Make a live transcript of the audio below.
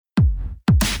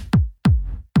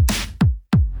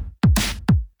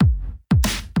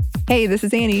Hey, this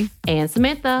is Annie. And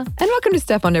Samantha. And welcome to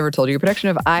Stuff I Never Told You, a production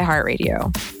of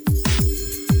iHeartRadio.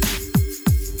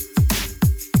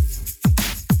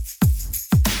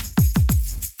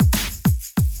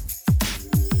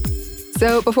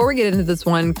 So before we get into this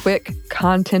one, quick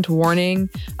content warning.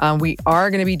 We are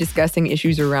going to be discussing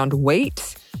issues around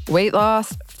weight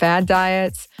loss, fad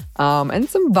diets, and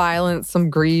some violence, some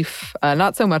grief.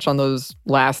 Not so much on those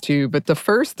last two, but the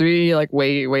first three, like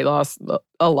weight loss,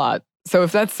 a lot. So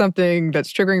if that's something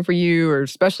that's triggering for you, or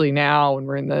especially now when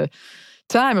we're in the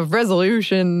time of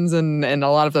resolutions and a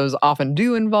lot of those often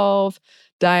do involve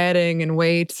dieting and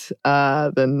weight,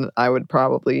 then I would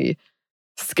probably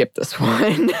skip this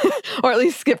one, or at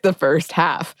least skip the first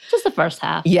half. Just the first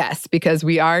half. Yes, because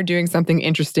we are doing something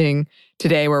interesting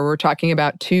today where we're talking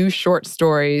about two short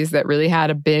stories that really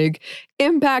had a big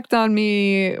impact on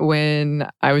me when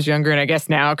I was younger, and I guess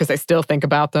now because I still think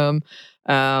about them.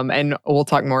 And we'll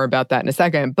talk more about that in a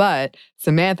second. But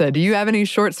Samantha, do you have any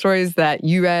short stories that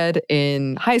you read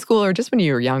in high school or just when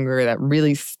you were younger that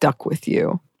really stuck with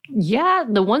you? Yeah,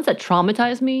 the ones that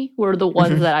traumatized me were the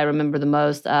ones that I remember the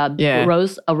most. A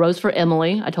Rose for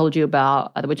Emily, I told you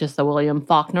about, which is the William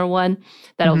Faulkner one,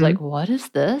 that I was like, what is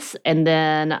this? And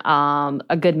then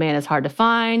A Good Man is Hard to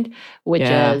Find, which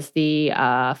is the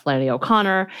Flannery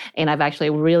O'Connor. And I've actually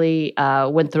really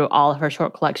went through all of her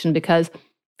short collection because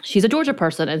she's a Georgia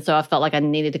person, and so I felt like I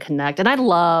needed to connect. And I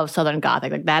love Southern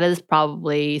Gothic. Like that is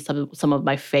probably some of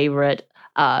my favorite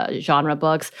genre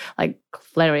books, like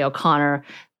Flannery O'Connor.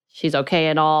 She's okay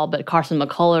and all, but Carson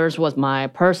McCullers was my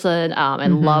person,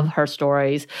 and love her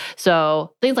stories.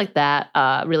 So things like that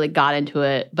really got into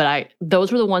it. But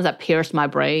those were the ones that pierced my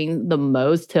brain the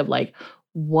most to like,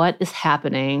 what is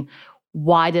happening?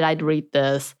 Why did I read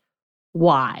this?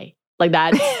 Why? Like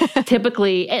that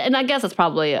typically, and I guess it's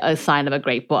probably a sign of a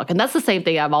great book. And that's the same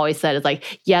thing I've always said is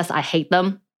like, yes, I hate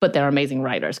them, but they're amazing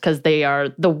writers because they are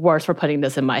the worst for putting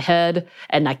this in my head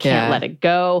and I can't let it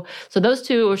go. So those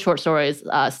two short stories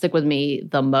stick with me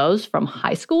the most from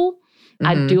high school.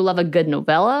 I do love a good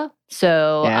novella.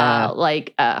 So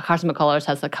Carson McCullers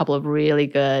has a couple of really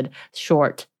good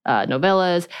short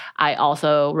novellas. I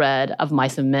also read Of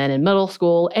Mice and Men in middle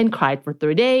school and cried for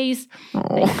 3 days.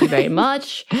 Thank you very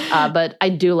much. But I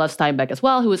do love Steinbeck as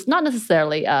well, who is not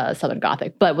necessarily Southern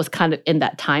Gothic, but was kind of in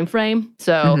that time frame.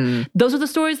 So those are the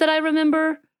stories that I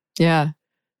remember. Yeah.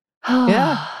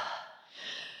 I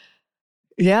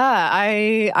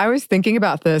was thinking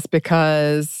about this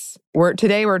because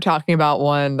today we're talking about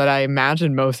one that I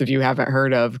imagine most of you haven't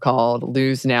heard of called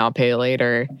Lose Now, Pay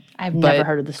Later. I've never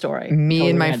heard of the story. Me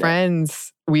and my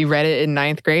friends, we read it in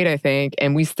 9th grade, I think,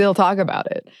 and we still talk about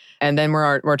it. And then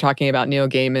we're talking about Neil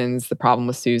Gaiman's The Problem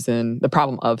of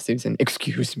Susan,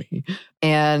 excuse me.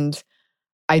 And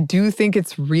I do think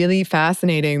it's really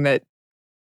fascinating that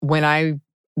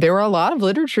there were a lot of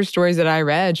literature stories that I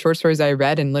read, short stories I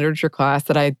read in literature class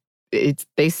that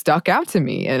they stuck out to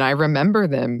me, and I remember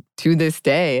them to this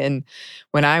day. And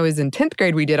when I was in 10th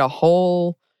grade, we did a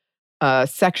whole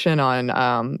section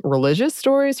on religious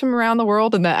stories from around the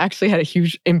world, and that actually had a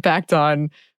huge impact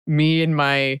on me and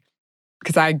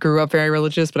because I grew up very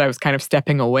religious, but I was kind of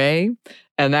stepping away,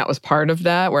 and that was part of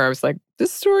that, where I was like,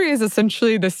 this story is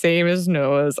essentially the same as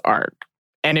Noah's Ark.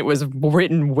 And it was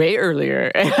written way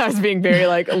earlier, and I was being very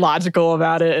logical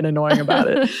about it and annoying about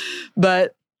it.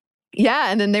 But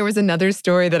yeah, and then there was another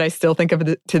story that I still think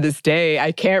of to this day.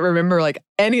 I can't remember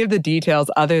any of the details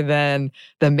other than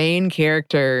the main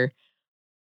character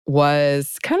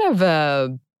was kind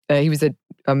of he was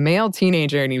a male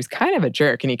teenager, and he was kind of a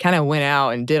jerk, and he kind of went out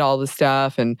and did all this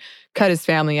stuff and cut his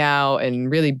family out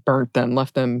and really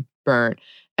left them burnt.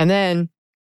 And then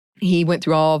he went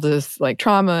through all of this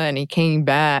trauma, and he came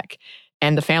back,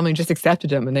 and the family just accepted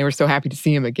him, and they were so happy to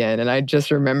see him again. And I just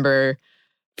remember,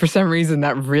 for some reason,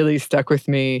 that really stuck with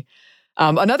me.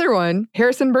 Another one,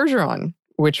 Harrison Bergeron,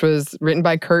 which was written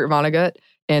by Kurt Vonnegut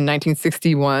in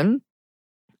 1961.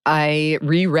 I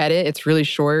reread it. It's really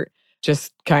short,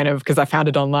 just kind of because I found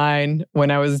it online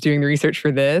when I was doing the research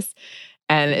for this.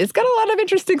 And it's got a lot of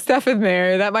interesting stuff in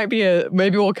there. That might be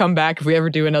maybe we'll come back if we ever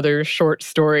do another short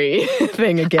story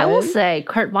thing again. I will say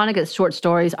Kurt Vonnegut's short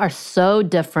stories are so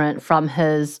different from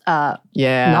his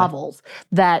novels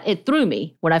that it threw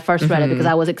me when I first read it because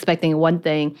I was expecting one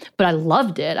thing, but I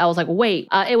loved it. I was like, wait.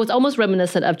 It was almost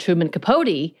reminiscent of Truman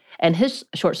Capote and his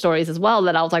short stories as well,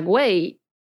 that I was like, wait,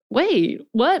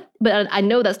 what? But I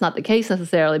know that's not the case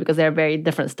necessarily because they're very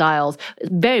different styles. It's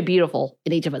very beautiful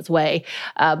in each of its way.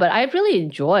 But I really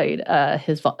enjoyed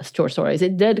his short stories.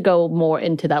 It did go more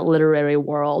into that literary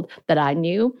world that I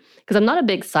knew because I'm not a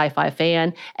big sci-fi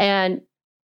fan. And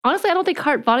Honestly, I don't think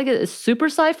Hart Vonnegut is super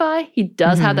sci-fi. He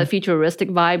does have that futuristic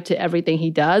vibe to everything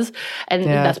he does. And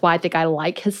that's why I think I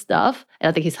like his stuff. And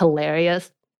I think he's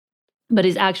hilarious. But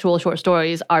his actual short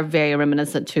stories are very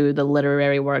reminiscent to the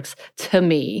literary works, to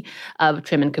me, of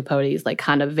Truman Capote's like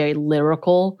kind of very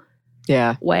lyrical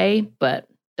way. But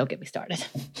don't get me started.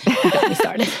 You got me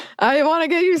started. I want to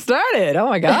get you started. Oh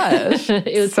my gosh.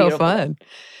 It was so beautiful. Fun.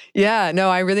 Yeah, no,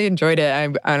 I really enjoyed it.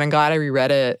 And I'm glad I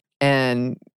reread it.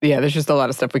 And yeah, there's just a lot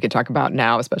of stuff we could talk about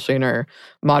now, especially in our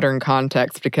modern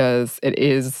context, because it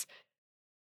is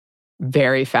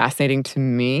very fascinating to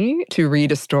me to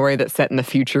read a story that's set in the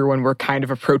future when we're kind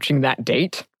of approaching that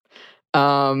date.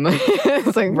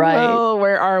 It's like, well,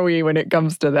 where are we when it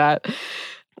comes to that?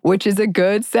 Which is a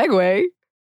good segue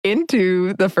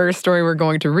into the first story we're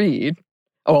going to read.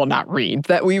 Well, not read,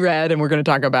 that we read and we're going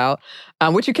to talk about,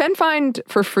 which you can find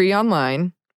for free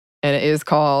online. And it is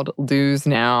called Lose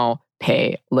Now,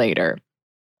 Pay Later.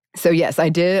 So yes, I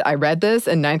did. I read this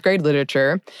in 9th grade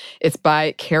literature. It's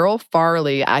by Carol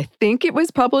Farley. I think it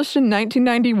was published in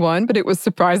 1991, but it was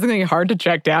surprisingly hard to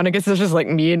track down. I guess it's just like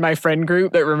me and my friend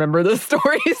group that remember this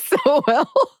story so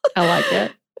well. I like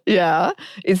it. Yeah,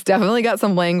 it's definitely got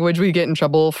some language we get in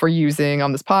trouble for using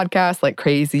on this podcast, like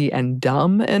crazy and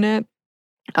dumb in it.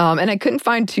 And I couldn't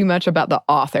find too much about the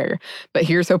author, but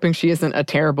here's hoping she isn't a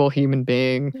terrible human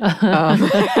being.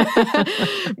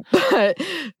 But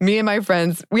me and my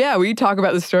friends, we talk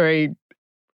about the story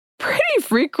pretty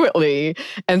frequently.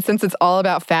 And since it's all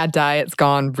about fad diets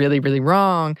gone really, really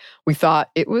wrong, we thought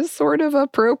it was sort of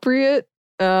appropriate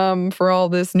for all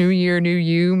this New Year, New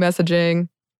You messaging.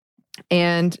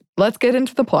 And let's get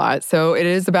into the plot. So it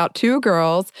is about two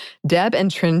girls, Deb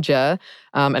and Trinja,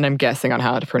 and I'm guessing on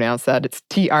how to pronounce that. It's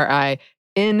Trinja.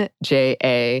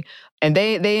 And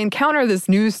they encounter this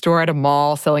news store at a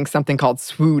mall selling something called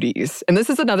Swooties. And this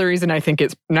is another reason I think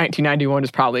it's 1991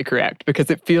 is probably correct, because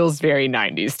it feels very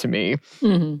 90s to me.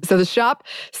 So the shop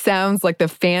sounds like the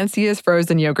fanciest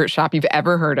frozen yogurt shop you've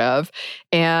ever heard of.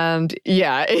 And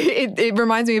yeah, it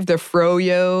reminds me of the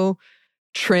Froyo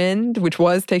trend, which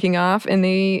was taking off in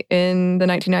the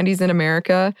 1990s in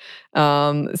America.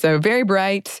 So very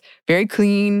bright, very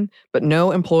clean, but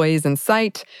no employees in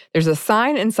sight. There's a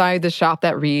sign inside the shop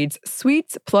that reads,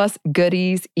 "Sweets plus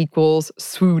goodies equals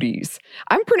Swooties."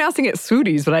 I'm pronouncing it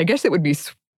Swooties, but I guess it would be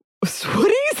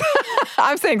Swooties?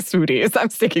 I'm saying Swooties. I'm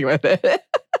sticking with it.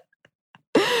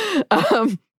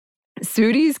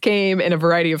 Swooties came in a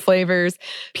variety of flavors: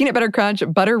 peanut butter crunch,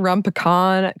 butter rum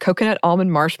pecan, coconut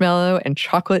almond marshmallow, and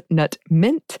chocolate nut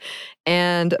mint.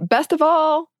 And best of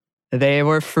all, they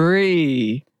were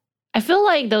free. I feel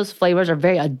like those flavors are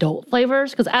very adult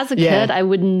flavors, because as a kid, I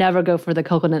would never go for the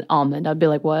coconut almond. I'd be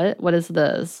like, what? What is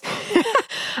this?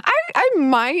 I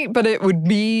might, but it would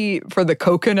be for the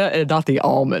coconut and not the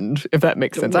almond, if that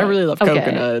makes sense. Right. I really love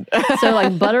coconut. So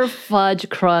like butter fudge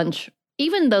crunch.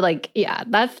 Even though,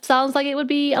 that sounds like it would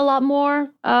be a lot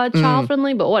more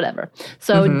child-friendly, but whatever.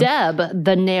 So Deb,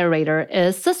 the narrator,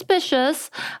 is suspicious,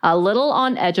 a little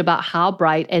on edge about how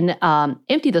bright and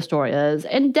empty the store is,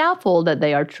 and doubtful that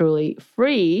they are truly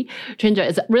free. Trinja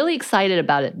is really excited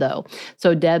about it, though.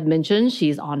 So Deb mentions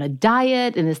she's on a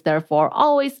diet and is therefore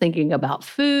always thinking about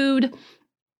food.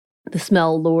 The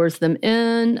smell lures them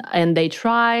in, and they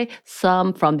try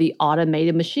some from the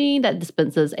automated machine that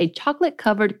dispenses a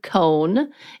chocolate-covered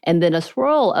cone and then a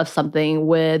swirl of something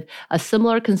with a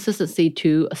similar consistency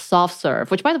to a soft serve,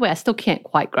 which, by the way, I still can't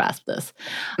quite grasp this.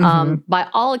 By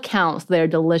all accounts, they're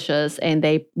delicious, and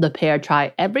the pair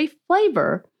try every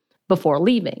flavor before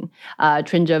leaving.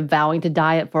 Trinja vowing to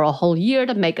diet for a whole year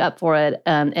to make up for it.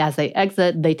 As they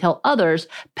exit, they tell others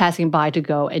passing by to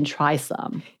go and try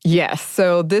some. Yes.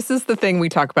 So this is the thing we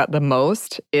talk about the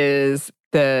most, is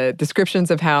the descriptions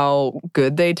of how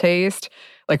good they taste.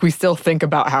 Like, we still think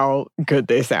about how good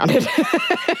they sounded.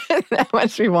 How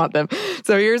much we want them.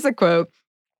 So here's a quote.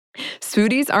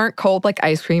 "Swooties aren't cold like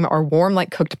ice cream or warm like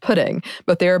cooked pudding,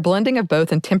 but they're a blending of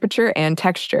both in temperature and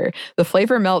texture. The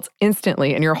flavor melts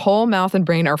instantly, and your whole mouth and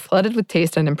brain are flooded with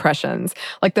taste and impressions.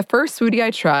 Like the first Swootie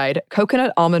I tried,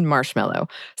 coconut almond marshmallow.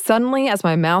 Suddenly, as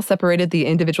my mouth separated the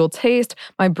individual taste,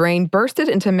 my brain bursted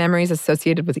into memories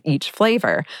associated with each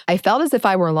flavor. I felt as if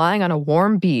I were lying on a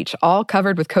warm beach, all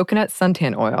covered with coconut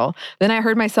suntan oil. Then I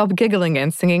heard myself giggling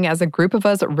and singing as a group of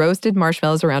us roasted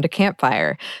marshmallows around a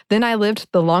campfire. Then I lived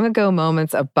the long ago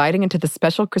moments of biting into the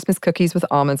special Christmas cookies with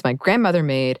almonds my grandmother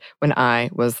made when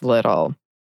I was little."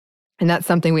 And that's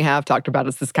something we have talked about,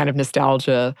 is this kind of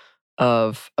nostalgia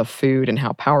of food and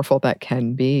how powerful that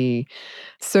can be.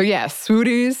 So yeah,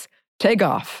 Swooties take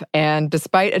off. And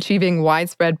despite achieving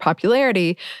widespread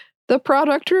popularity, the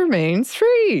product remains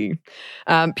free.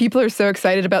 People are so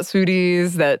excited about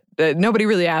smoothies that nobody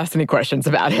really asked any questions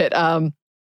about it.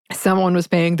 Someone was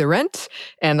paying the rent,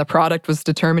 and the product was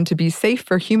determined to be safe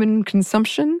for human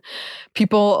consumption.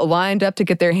 People lined up to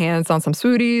get their hands on some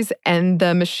smoothies, and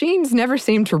the machines never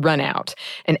seem to run out.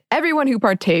 And everyone who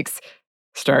partakes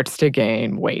starts to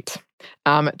gain weight.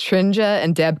 Trinja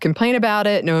and Deb complain about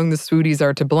it, knowing the smoothies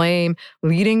are to blame,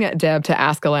 leading Deb to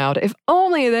ask aloud, if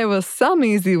only there was some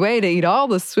easy way to eat all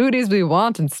the smoothies we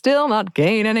want and still not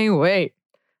gain any weight.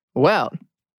 Well,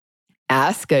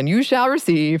 ask and you shall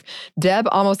receive. Deb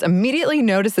almost immediately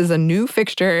notices a new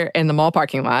fixture in the mall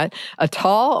parking lot, a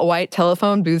tall, white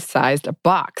telephone booth-sized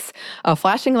box. A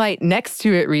flashing light next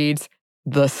to it reads,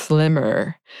 The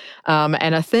Slimmer.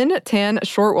 And a thin, tan,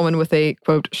 short woman with a,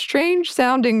 quote,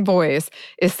 strange-sounding voice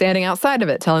is standing outside of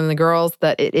it, telling the girls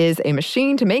that it is a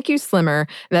machine to make you slimmer,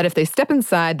 and that if they step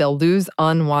inside, they'll lose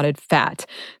unwanted fat.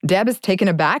 Deb is taken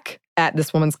aback at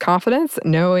this woman's confidence,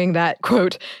 knowing that,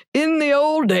 quote, in the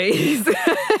old days,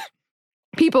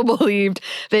 people believed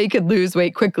they could lose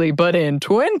weight quickly, but in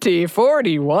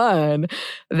 2041,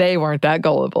 they weren't that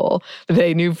gullible.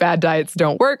 They knew fad diets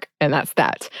don't work, and that's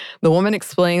that. The woman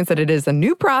explains that it is a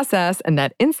new process and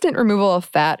that instant removal of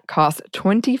fat costs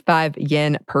 25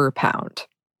 yen per pound.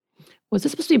 Was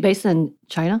this supposed to be based in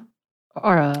China?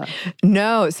 Or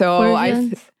No,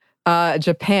 so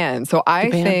Japan. So I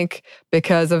think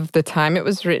because of the time it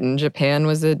was written, Japan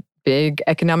was a big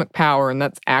economic power, and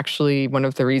that's actually one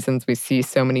of the reasons we see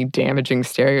so many damaging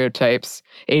stereotypes,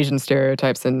 Asian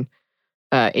stereotypes in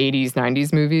 80s,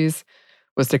 90s movies,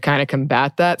 was to kind of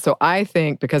combat that. So I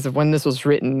think because of when this was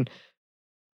written,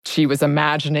 she was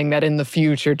imagining that in the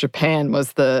future, Japan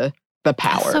was the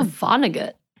power. That's so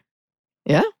Vonnegut.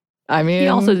 Yeah. I mean, he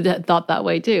also thought that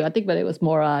way too. I think that it was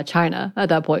more China at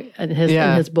that point in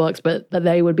his books, but that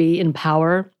they would be in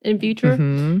power in future,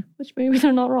 which maybe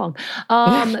they're not wrong.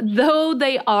 Though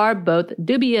they are both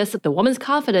dubious, the woman's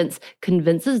confidence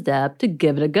convinces Deb to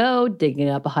give it a go, digging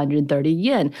up 130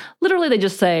 yen. Literally, they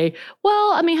just say,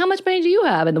 "Well, I mean, how much money do you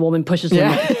have?" And the woman pushes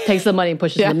them, takes the money and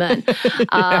pushes them in.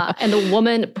 And the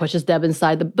woman pushes Deb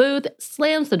inside the booth,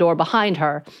 slams the door behind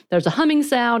her. There's a humming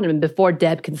sound, and before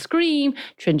Deb can scream,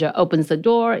 Trinja opens the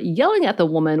door, yelling at the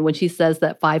woman when she says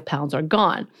that 5 pounds are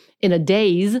gone. In a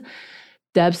daze,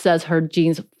 Deb says her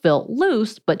jeans feel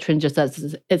loose, but Trinja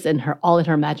says it's all in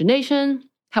her imagination.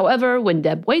 However, when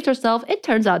Deb weighs herself, it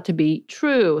turns out to be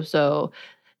true. So,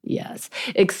 yes.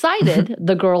 Excited,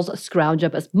 the girls scrounge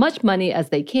up as much money as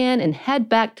they can and head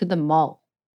back to the mall.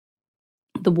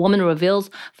 The woman reveals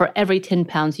for every 10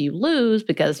 pounds you lose,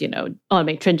 because,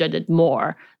 Trinja did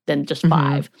more than just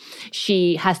 5.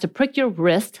 She has to prick your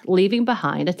wrist, leaving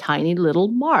behind a tiny little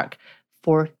mark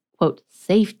for, quote,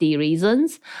 safety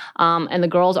reasons. And the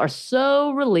girls are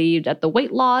so relieved at the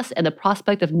weight loss and the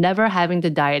prospect of never having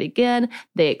to diet again.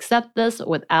 They accept this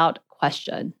without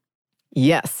question.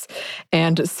 Yes.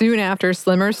 And soon after,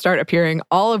 slimmers start appearing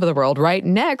all over the world, right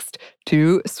next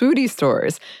to smoothie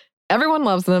stores. Everyone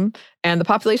loves them, and the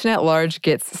population at large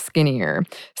gets skinnier.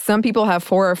 Some people have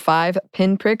 4 or 5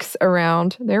 pinpricks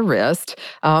around their wrist,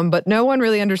 but no one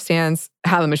really understands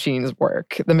how the machines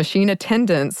work. The machine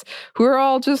attendants, who are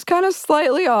all just kind of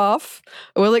slightly off,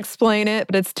 will explain it,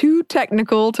 but it's too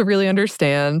technical to really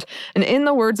understand. And in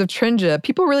the words of Trinja,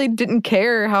 people really didn't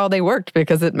care how they worked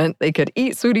because it meant they could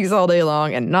eat smoothies all day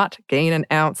long and not gain an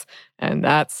ounce, and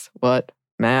that's what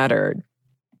mattered.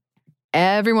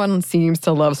 Everyone seems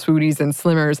to love smoothies and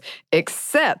slimmers,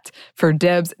 except for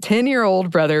Deb's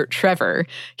 10-year-old brother, Trevor.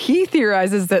 He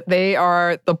theorizes that they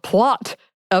are the plot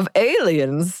of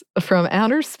aliens from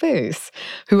outer space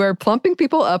who are plumping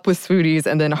people up with smoothies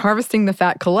and then harvesting the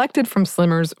fat collected from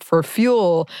slimmers for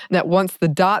fuel, that once the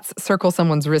dots circle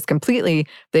someone's wrist completely,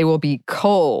 they will be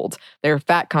cold, their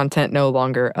fat content no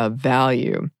longer of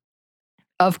value.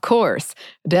 Of course,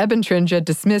 Deb and Trinja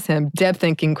dismiss him, Deb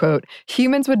thinking, quote,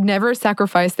 humans would never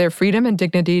sacrifice their freedom and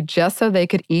dignity just so they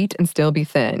could eat and still be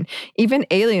thin. Even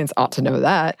aliens ought to know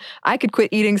that. I could quit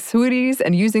eating smoothies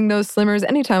and using those slimmers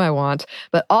anytime I want,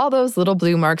 but all those little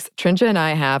blue marks Trinja and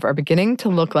I have are beginning to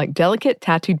look like delicate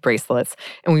tattooed bracelets,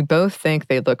 and we both think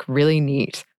they look really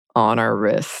neat on our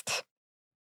wrist.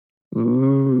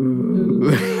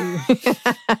 Ooh.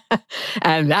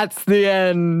 And that's the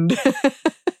end.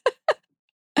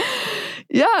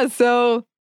 Yeah, so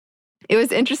it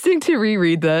was interesting to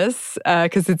reread this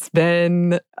because it's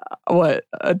been,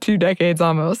 2 decades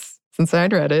almost since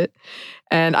I'd read it.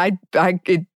 And I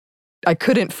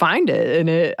couldn't find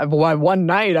it. And one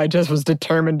night I just was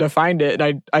determined to find it.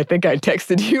 And I think I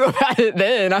texted you about it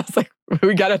then. I was like,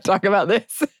 we got to talk about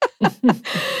this.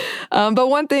 But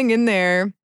one thing in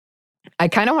there I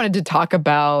kind of wanted to talk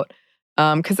about,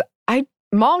 because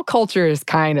mall culture is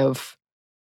kind of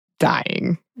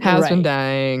dying, has been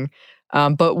dying.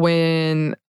 But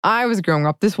when I was growing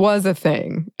up, this was a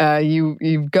thing.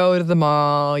 You go to the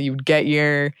mall, you'd get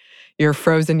your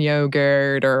frozen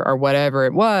yogurt or whatever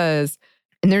it was,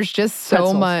 and there's just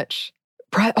so much.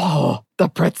 The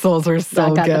pretzels are so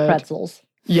good. I got the pretzels.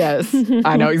 Yes,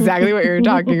 I know exactly what you're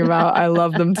talking about. I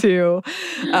love them too.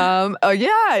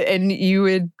 And you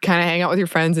would kind of hang out with your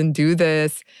friends and do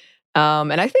this.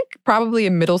 And I think probably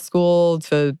in middle school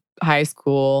to high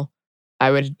school,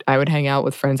 I would hang out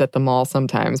with friends at the mall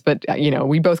sometimes. But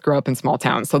we both grew up in small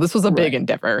towns, so this was a big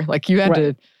endeavor. Like you had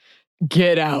to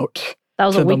get out. That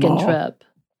was a weekend trip.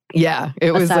 Yeah,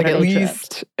 it was like at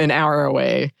least an hour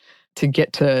away to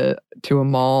get to a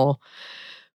mall.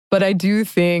 But I do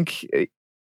think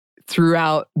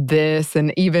throughout this,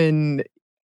 and even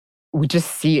we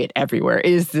just see it everywhere,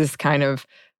 is this kind of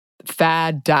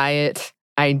fad diet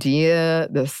idea,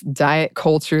 this diet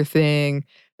culture thing,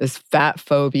 this fat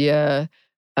phobia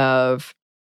of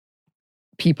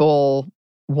people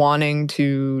wanting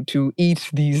to eat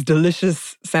these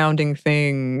delicious sounding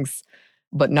things,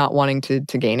 but not wanting to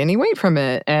gain any weight from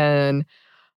it. And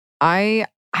I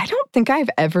don't think I've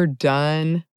ever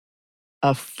done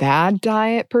a fad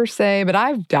diet per se, but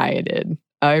I've dieted.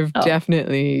 I've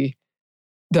definitely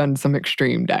done some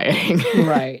extreme dieting.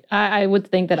 Right. I would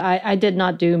think that I did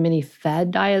not do many fad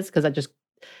diets because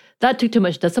that took too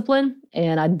much discipline,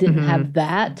 and I didn't have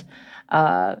that.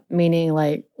 Meaning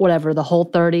like whatever, the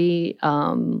Whole30,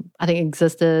 I think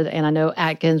existed. And I know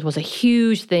Atkins was a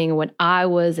huge thing when I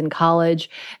was in college.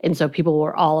 And so people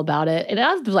were all about it. And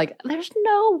I was like, there's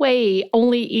no way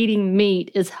only eating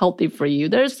meat is healthy for you.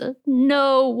 There's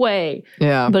no way.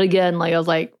 Yeah. But again, like I was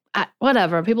like,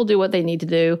 whatever, people do what they need to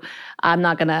do. I'm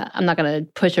not gonna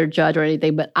push or judge or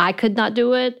anything, but I could not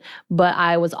do it. But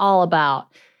I was all about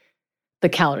the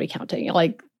calorie counting.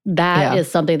 Like, that is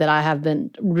something that I have been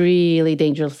really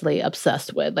dangerously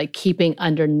obsessed with, like keeping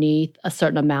underneath a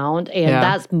certain amount. And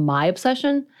that's my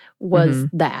obsession, was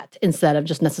that, instead of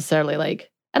just necessarily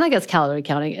like, and I guess calorie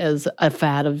counting is a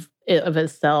fad of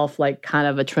itself, like kind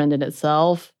of a trend in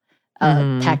itself,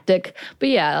 tactic. But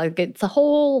yeah, like it's a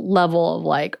whole level of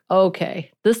like,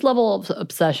 okay, this level of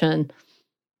obsession,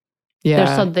 there's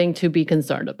something to be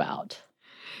concerned about.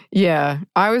 Yeah,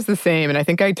 I was the same. And I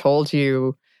think I told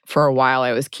you, for a while,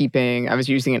 I was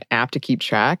using an app to keep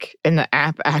track. And the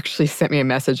app actually sent me a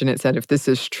message and it said, if this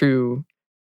is true,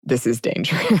 this is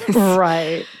dangerous.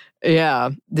 Right. Yeah.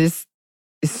 This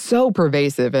is so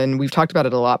pervasive. And we've talked about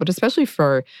it a lot, but especially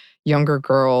for younger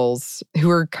girls who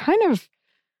are kind of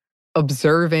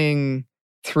observing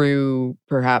through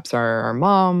perhaps our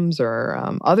moms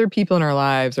or other people in our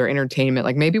lives or entertainment.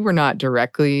 Like maybe we're not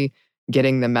directly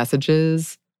getting the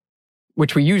messages,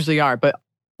 which we usually are, but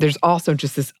there's also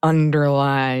just this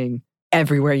underlying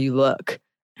everywhere you look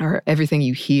or everything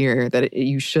you hear that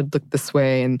you should look this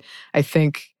way. And I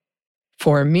think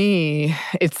for me,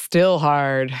 it's still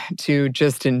hard to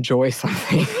just enjoy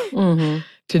something,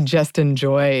 to just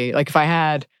enjoy. Like if I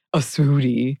had a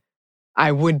smoothie,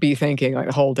 I would be thinking like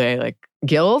the whole day, like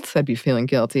guilt, I'd be feeling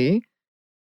guilty.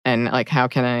 And like, how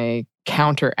can I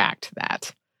counteract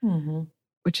that?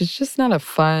 Which is just not a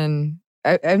fun...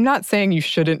 I'm not saying you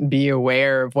shouldn't be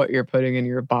aware of what you're putting in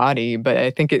your body, but I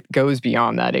think it goes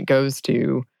beyond that. It goes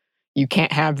to, you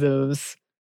can't have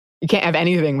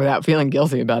anything without feeling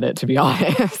guilty about it, to be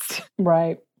honest.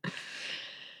 Right.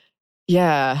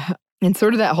 Yeah. And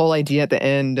sort of that whole idea at the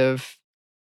end of,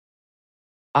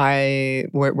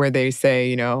 where they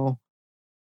say,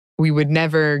 we would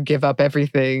never give up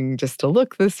everything just to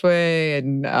look this way.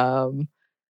 And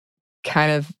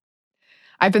kind of,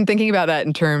 I've been thinking about that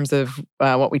in terms of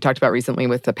what we talked about recently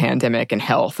with the pandemic and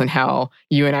health, and how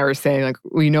you and I were saying, like,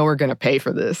 we know we're going to pay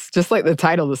for this. Just like the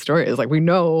title of the story is, like, we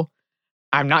know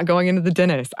I'm not going into the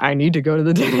dentist. I need to go to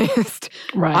the dentist.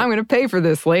 Right. I'm going to pay for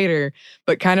this later.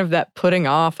 But kind of that putting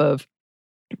off of,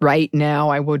 right now,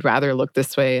 I would rather look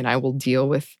this way and I will deal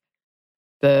with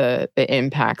the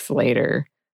impacts later,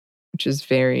 which is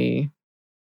very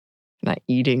not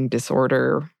eating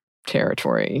disorder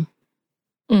territory.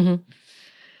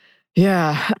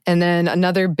 Yeah. And then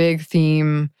another big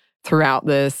theme throughout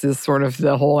this is sort of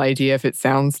the whole idea, if it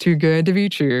sounds too good to be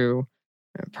true,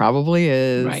 it probably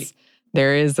is. Right.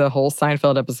 There is a whole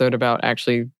Seinfeld episode about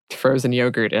actually frozen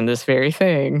yogurt and this very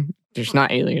thing. There's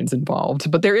not aliens involved,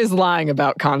 but there is lying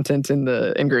about content in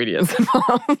the ingredients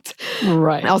involved.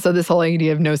 Right. Also, this whole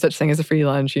idea of no such thing as a free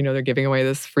lunch. They're giving away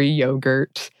this free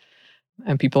yogurt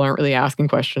and people aren't really asking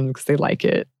questions because they like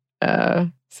it.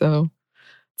 So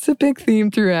it's a big theme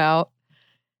throughout.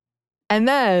 And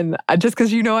then, just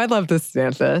because I love this,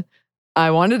 Samantha,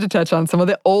 I wanted to touch on some of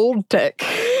the old tech.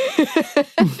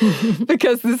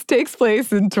 Because this takes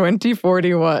place in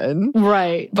 2041.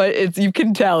 Right. But you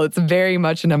can tell it's very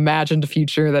much an imagined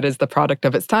future that is the product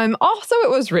of its time. Also,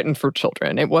 it was written for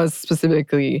children. It was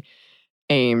specifically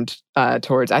aimed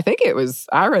towards, I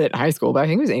read it in high school, but I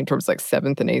think it was aimed towards like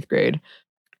 7th and 8th grade.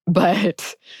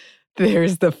 But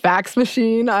there's the fax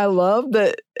machine. I love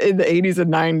that in the 80s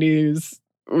and 90s,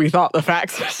 we thought the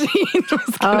fax machine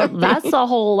was that's the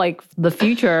whole, like, the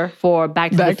future for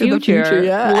Back to the Future.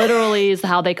 Yeah. Literally is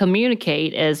how they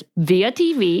communicate is via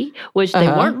TV, which they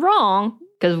weren't wrong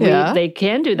because they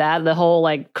can do that. The whole,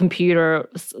 like, computer,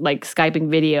 like, Skyping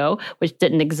video, which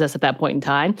didn't exist at that point in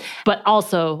time. But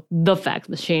also the fax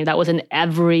machine that was in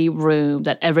every room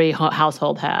that every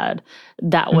household had.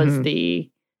 That was the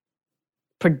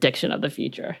prediction of the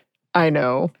future. I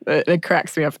know. It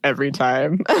cracks me up every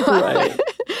time. Right.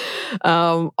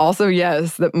 Also,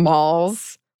 yes, that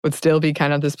malls would still be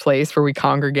kind of this place where we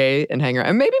congregate and hang around.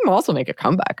 And maybe malls will make a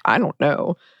comeback. I don't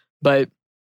know. But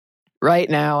right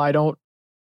now,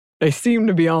 they seem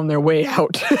to be on their way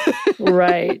out.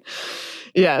 Right.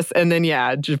 Yes. And then,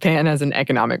 Japan has an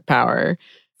economic power.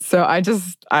 So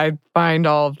I find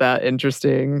all of that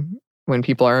interesting when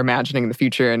people are imagining the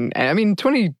future. And I mean,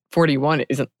 2041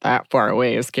 isn't that far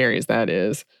away, as scary as that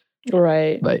is.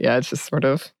 Right. But it's just sort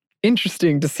of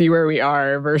interesting to see where we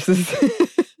are versus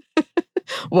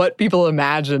what people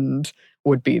imagined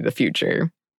would be the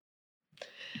future.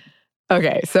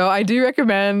 Okay, so I do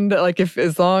recommend, like,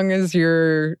 as long as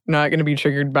you're not going to be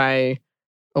triggered by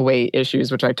weight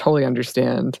issues, which I totally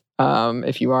understand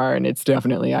if you are, and it's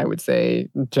definitely, I would say,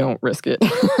 don't risk it.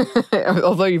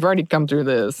 Although you've already come through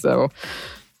this, so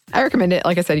I recommend it.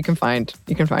 Like I said, you can find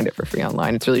it for free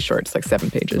online. It's really short. It's like 7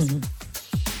 pages. Mm-hmm.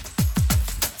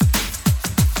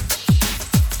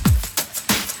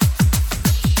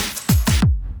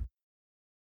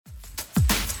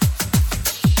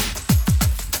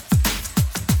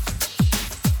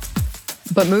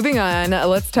 But moving on,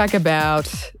 let's talk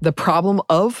about The Problem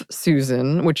of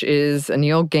Susan, which is a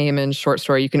Neil Gaiman short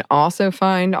story you can also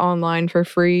find online for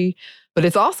free. But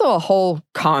it's also a whole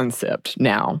concept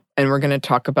now. And we're going to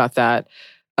talk about that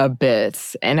a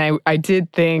bit. And I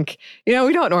did think, we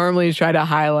don't normally try to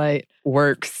highlight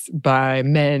works by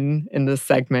men in this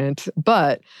segment.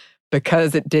 But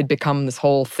because it did become this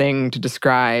whole thing to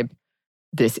describe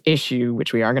this issue,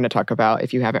 which we are going to talk about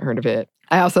if you haven't heard of it,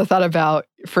 I also thought about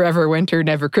Forever Winter,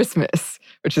 Never Christmas,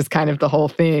 which is kind of the whole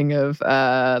thing of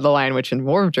The Lion, Witch, and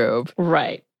Wardrobe.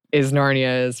 Right. Is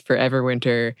Narnia's Forever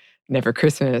Winter, Never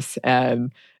Christmas.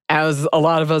 And as a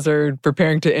lot of us are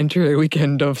preparing to enter a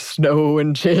weekend of snow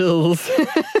and chills,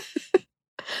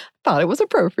 thought it was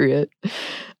appropriate.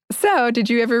 So, did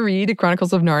you ever read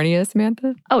Chronicles of Narnia,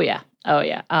 Samantha? Oh, yeah.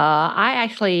 I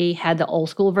actually had the old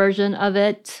school version of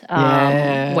it,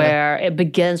 where it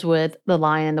begins with The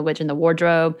Lion, the Witch, and the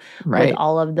Wardrobe, with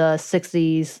all of the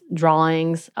 60s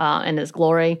drawings and its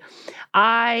glory.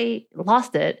 I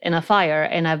lost it in a fire,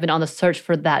 and I've been on the search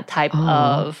for that type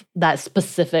of, that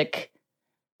specific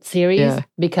series,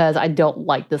 because I don't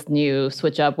like this new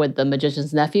switch up with The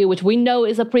Magician's Nephew, which we know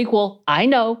is a prequel. I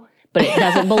know. But it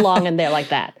doesn't belong in there like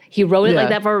that. He wrote it like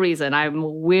that for a reason.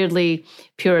 I'm weirdly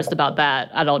purist about that.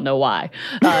 I don't know why.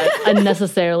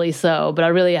 Unnecessarily so. But I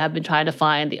really have been trying to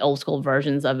find the old school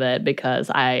versions of it because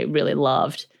I really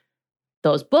loved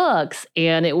those books.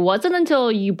 And it wasn't until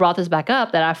you brought this back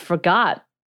up that I forgot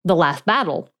the last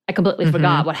battle. I completely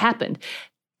forgot what happened.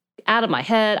 Out of my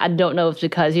head, I don't know if it's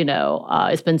because,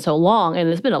 it's been so long. And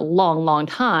it's been a long, long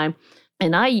time.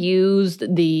 And I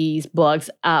used these books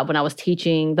when I was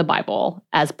teaching the Bible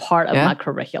as part of my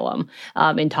curriculum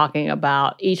in talking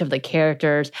about each of the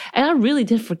characters. And I really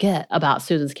did forget about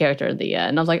Susan's character in the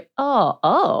end. I was like,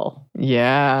 oh.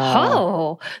 Yeah.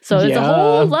 Oh. So it's a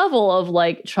whole level of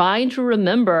like trying to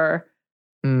remember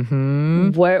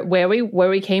where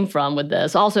we came from with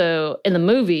this. Also, in the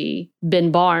movie,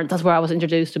 Ben Barnes, that's where I was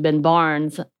introduced to Ben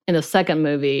Barnes in the second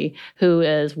movie, who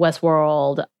is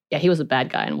Westworld. Yeah, he was a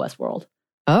bad guy in Westworld.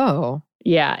 Oh.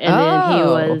 Yeah, and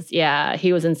then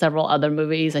he was in several other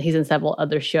movies, and he's in several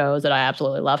other shows that I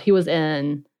absolutely love. He's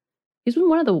in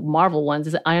one of the Marvel ones.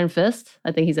 Is it Iron Fist?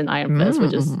 I think he's in Iron Fist,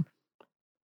 which is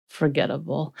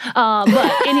forgettable.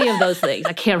 But any of those things,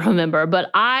 I can't remember.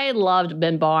 But I loved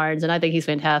Ben Barnes, and I think he's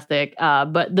fantastic.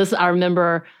 But this, I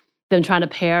remember them trying to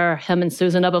pair him and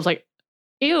Susan up. I was like,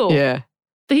 ew. Yeah.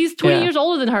 He's 20 years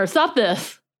older than her. Stop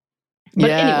this. But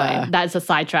anyway, that's a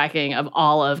sidetracking of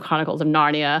all of Chronicles of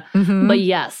Narnia. But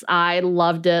yes, I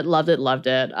loved it.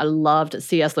 I loved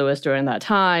C.S. Lewis during that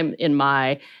time in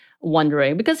my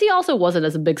wondering, because he also wasn't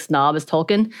as a big snob as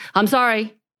Tolkien. I'm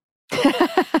sorry.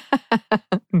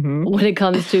 When it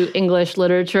comes to English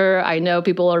literature, I know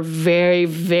people are very,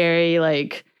 very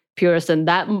like purist in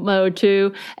that mode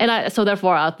too. And so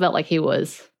therefore I felt like he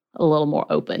was a little more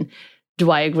open.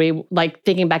 Do I agree? Like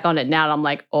thinking back on it now, I'm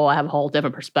like, oh, I have a whole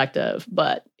different perspective.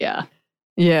 But yeah.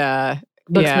 Yeah.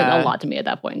 Books meant a lot to me at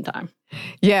that point in time.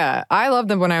 Yeah. I loved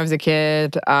them when I was a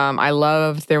kid. I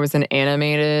loved, there was an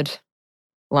animated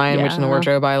Lion, Witch, and the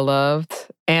Wardrobe I loved.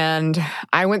 And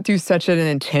I went through such an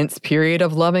intense period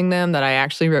of loving them that I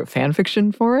actually wrote fan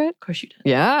fiction for it. Of course you did.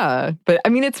 Yeah. But I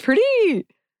mean, it's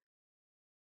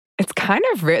kind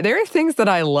of rare. There are things that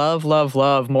I love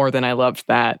more than I loved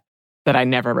that I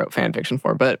never wrote fan fiction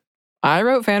for. But I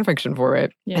wrote fan fiction for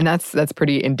it. Yeah. And that's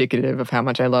pretty indicative of how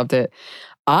much I loved it.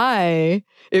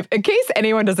 If in case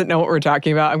anyone doesn't know what we're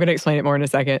talking about, I'm going to explain it more in a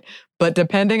second. But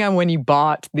depending on when you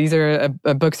bought, these are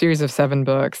a book series of 7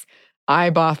 books. I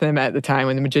bought them at the time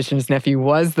when The Magician's Nephew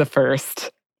was the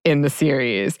first in the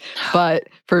series. But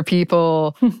for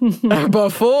people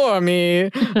before me,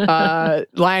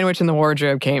 Lion, Witch, and the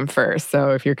Wardrobe came first.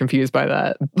 So if you're confused by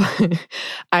that,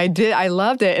 I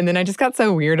loved it. And then I just got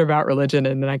so weird about religion,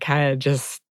 and then I kind of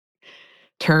just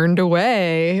turned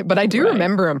away. But I do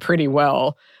remember them pretty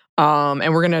well.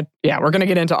 And we're gonna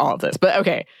get into all of this. But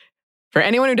okay, for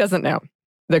anyone who doesn't know,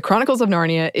 The Chronicles of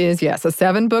Narnia is, yes, a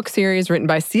 7-book series written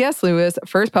by C.S. Lewis,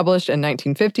 first published in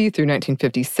 1950 through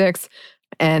 1956.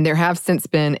 And there have since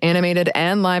been animated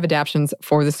and live adaptations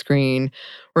for the screen.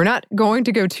 We're not going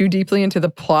to go too deeply into the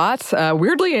plot.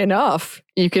 Weirdly enough,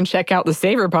 you can check out the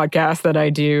Savor podcast that I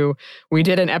do. We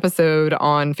did an episode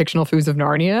on fictional foods of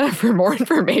Narnia for more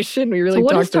information. We really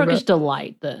talked about... So what is Turkish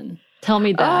Delight then? Tell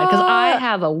me that, because I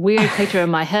have a weird picture in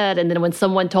my head. And then when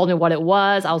someone told me what it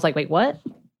was, I was like, wait, what?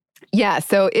 Yeah,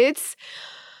 so it's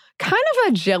kind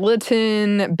of a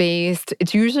gelatin-based,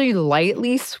 it's usually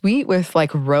lightly sweet with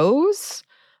like rose,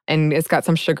 and it's got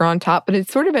some sugar on top, but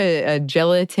it's sort of a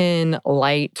gelatin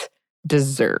light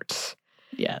dessert.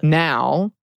 Yeah.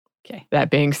 Now, that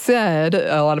being said,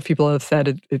 a lot of people have said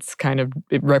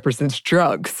it represents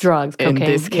drugs. Drugs, cocaine. In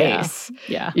this case.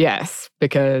 Yeah. Yes,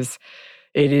 because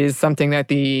it is something that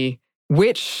the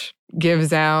witch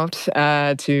gives out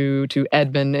to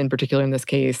Edmund in particular in this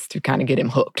case to kind of get him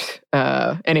hooked.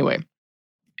 Anyway,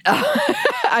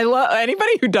 I love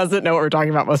anybody who doesn't know what we're talking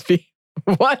about must be,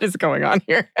 what is going on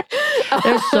here?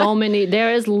 There's so many.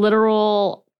 There is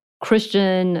literal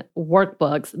Christian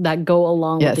workbooks that go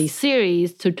along with these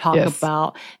series to talk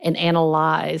about and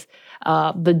analyze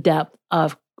the depth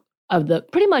of the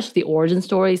pretty much the origin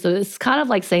story. So it's kind of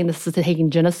like saying this is taking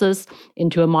Genesis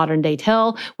into a modern day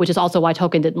tale, which is also why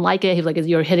Tolkien didn't like it. He was like,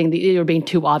 you're being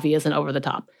too obvious and over the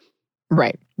top.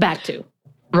 Right. Back to.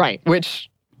 Right, which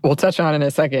we'll touch on in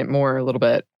a second more a little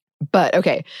bit. But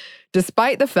okay,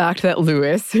 despite the fact that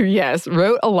Lewis, who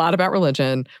wrote a lot about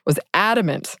religion, was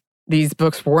adamant these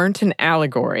books weren't an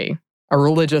allegory, a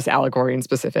religious allegory in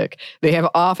specific. They have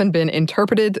often been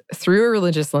interpreted through a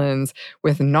religious lens,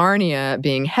 with Narnia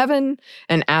being heaven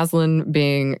and Aslan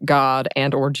being God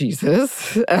and or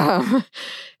Jesus.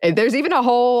 There's even a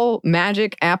whole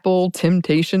magic apple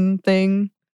temptation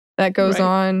thing that goes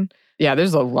on. Yeah,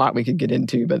 there's a lot we could get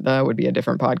into, but that would be a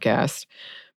different podcast.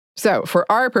 So for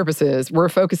our purposes, we're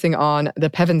focusing on the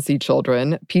Pevensey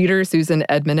children, Peter, Susan,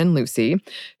 Edmund, and Lucy,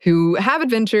 who have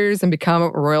adventures and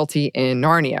become royalty in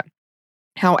Narnia.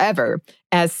 However,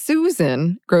 as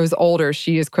Susan grows older,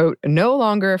 she is, quote, no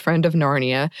longer a friend of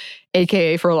Narnia,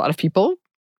 aka for a lot of people,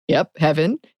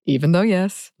 heaven, even though,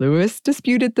 Lewis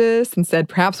disputed this and said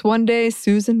perhaps one day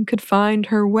Susan could find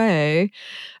her way.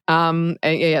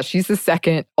 She's the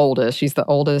second oldest. She's the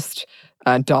oldest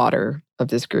daughter of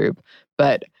this group.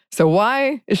 But so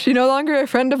why is she no longer a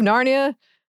friend of Narnia?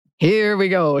 Here we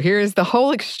go. Here's the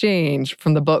whole exchange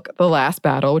from the book The Last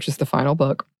Battle, which is the final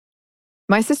book.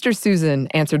 My sister Susan,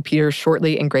 answered Peter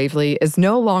shortly and gravely, is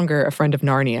no longer a friend of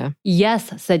Narnia.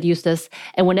 Yes, said Eustace,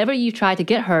 and whenever you try to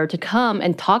get her to come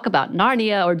and talk about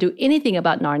Narnia or do anything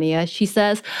about Narnia, she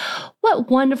says, what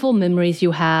wonderful memories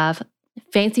you have.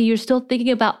 Fancy you're still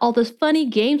thinking about all those funny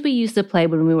games we used to play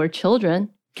when we were children.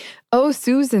 Oh,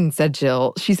 Susan, said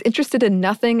Jill. She's interested in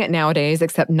nothing nowadays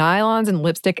except nylons and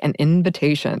lipstick and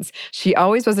invitations. She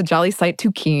always was a jolly sight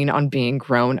too keen on being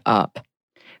grown up.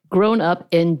 Grown up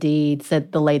indeed,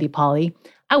 said the Lady Polly.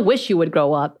 I wish you would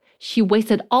grow up. She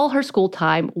wasted all her school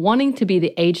time wanting to be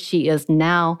the age she is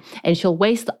now, and she'll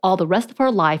waste all the rest of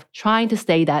her life trying to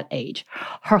stay that age.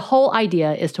 Her whole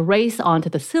idea is to race on to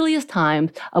the silliest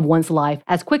times of one's life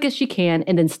as quick as she can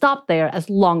and then stop there as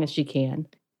long as she can.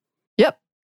 Yep.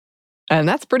 And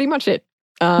that's pretty much it.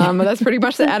 That's pretty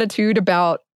much the attitude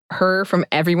about her from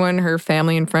everyone, her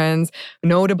family and friends.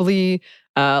 Notably,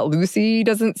 Lucy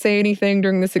doesn't say anything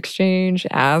during this exchange.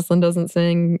 Aslan doesn't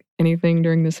say anything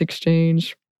during this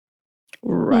exchange.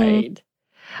 Right.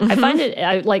 I find it,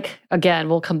 again,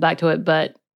 we'll come back to it,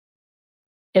 but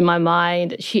in my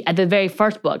mind, at the very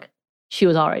first book, she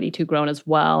was already too grown as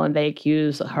well, and they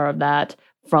accuse her of that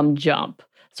from jump.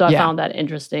 So I found that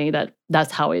interesting that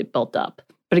that's how it built up.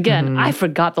 But again, I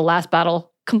forgot the last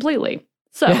battle completely.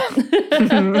 So,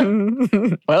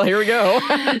 well, here we go.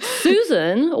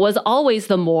 Susan was always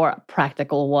the more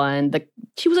practical one.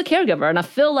 She was a caregiver, and I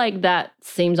feel like that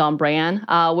seems on brand,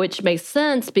 which makes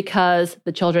sense because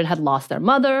the children had lost their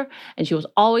mother, and she was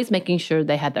always making sure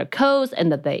they had their coats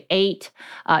and that they ate.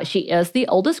 She is the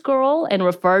oldest girl and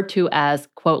referred to as,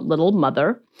 quote, little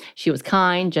mother. She was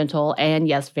kind, gentle, and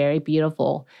yes, very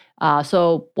beautiful.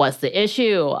 So what's the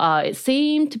issue? It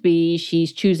seemed to be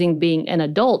she's choosing being an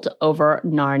adult over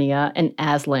Narnia and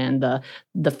Aslan, the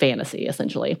fantasy,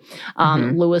 essentially.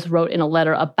 Lewis wrote in a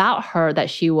letter about her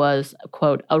that she was,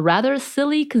 quote, a rather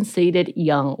silly, conceited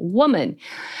young woman.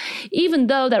 Even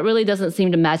though that really doesn't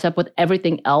seem to match up with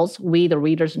everything else we, the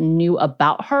readers, knew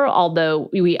about her, although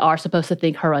we are supposed to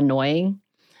think her annoying.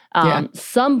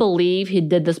 Some believe he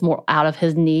did this more out of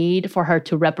his need for her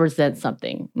to represent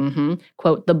something.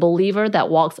 Quote, the believer that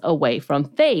walks away from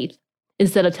faith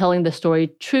instead of telling the story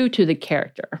true to the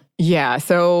character. Yeah,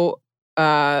 so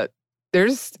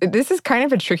this is kind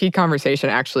of a tricky conversation,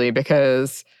 actually,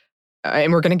 because,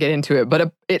 and we're going to get into it,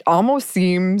 but it almost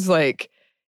seems like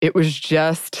it was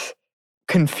just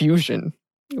confusion.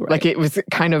 Right. Like it was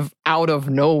kind of out of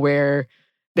nowhere.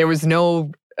 There was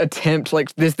no attempt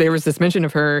there was this mention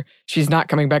of her, she's not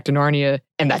coming back to Narnia,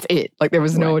 and that's it. Like there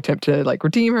was no attempt to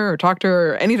redeem her or talk to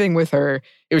her or anything with her.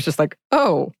 It was just like,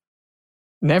 oh,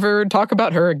 never talk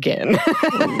about her again.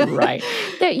 Right.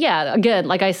 Again,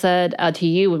 like I said to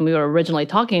you when we were originally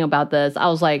talking about this, I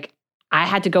was like, I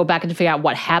had to go back and figure out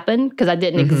what happened because I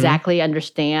didn't exactly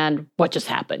understand what just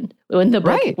happened in the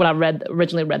book when I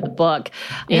originally read the book.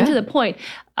 And to the point,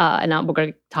 and we're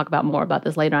going to talk about more about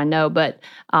this later, I know, but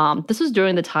this was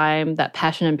during the time that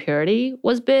Passion and Purity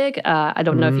was big. I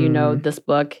don't know if you know this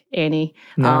book, Annie.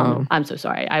 No. I'm so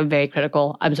sorry. I'm very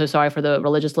critical. I'm so sorry for the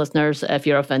religious listeners if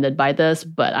you're offended by this,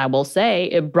 but I will say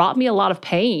it brought me a lot of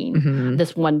pain,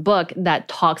 this one book that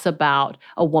talks about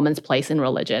a woman's place in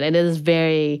religion. It is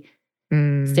very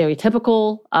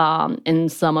stereotypical in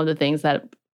some of the things that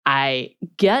I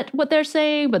get what they're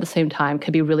saying, but at the same time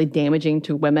could be really damaging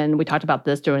to women. We talked about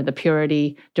this during our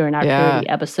purity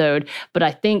episode, but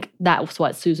I think that was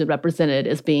what Susan represented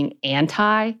as being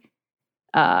anti-Christian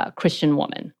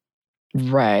woman.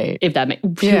 Right. If that makes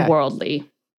too worldly.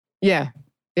 Yeah.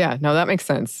 Yeah. No, that makes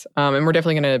sense. And we're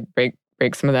definitely going to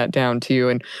break some of that down too.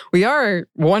 And we are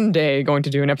one day going to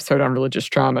do an episode on religious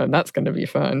trauma, and that's going to be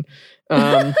fun.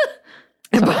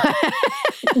 That's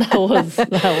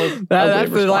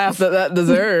the laugh that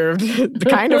deserved.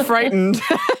 Kind of frightened.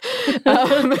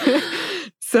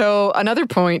 So another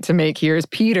point to make here is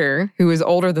Peter, who is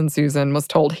older than Susan, was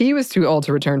told he was too old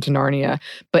to return to Narnia,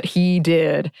 but he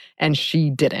did, and she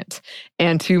didn't.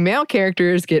 And two male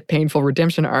characters get painful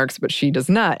redemption arcs, but she does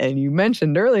not. And you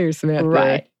mentioned earlier, Samantha,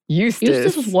 right.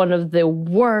 Eustace was one of the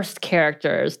worst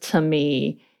characters to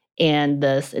me in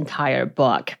this entire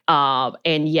book.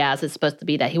 And yes, it's supposed to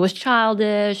be that he was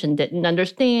childish and didn't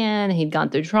understand. He'd gone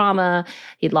through trauma.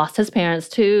 He'd lost his parents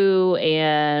too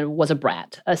and was a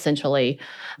brat, essentially.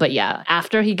 But yeah,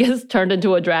 after he gets turned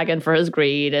into a dragon for his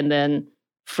greed and then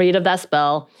freed of that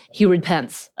spell, he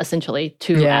repents, essentially,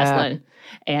 to Aslan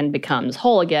and becomes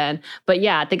whole again. But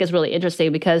yeah, I think it's really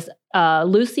interesting because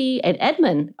Lucy and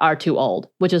Edmund are too old,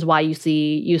 which is why you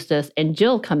see Eustace and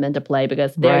Jill come into play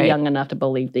because they're young enough to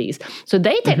believe these. So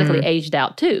they technically aged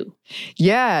out too.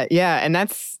 Yeah. And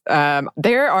that's,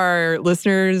 there are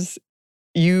listeners,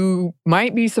 you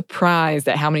might be surprised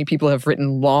at how many people have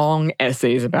written long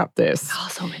essays about this. Oh,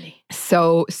 so many.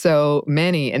 So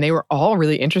many. And they were all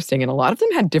really interesting. And a lot of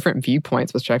them had different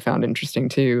viewpoints, which I found interesting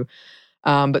too.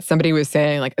 But somebody was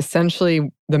saying, essentially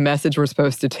the message we're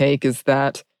supposed to take is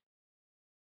that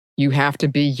you have to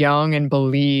be young and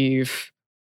believe,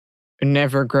 and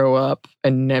never grow up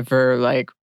and never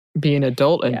be an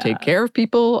adult and take care of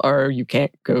people, or you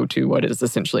can't go to what is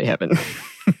essentially heaven.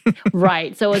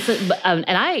 Right. So it's, and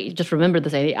I just remember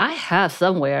this, Andy. I have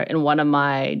somewhere in one of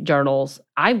my journals,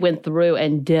 I went through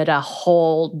and did a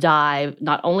whole dive,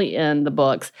 not only in the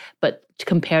books, but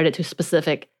compared it to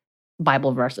specific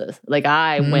Bible verses.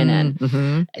 I went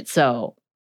in. So,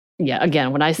 yeah,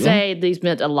 again, when I say these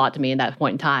meant a lot to me in that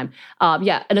point in time.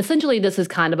 And essentially this is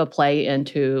kind of a play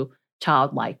into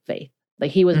childlike faith.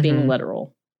 He was being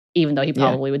literal. even though he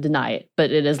probably would deny it.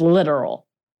 But it is literal.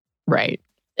 Right.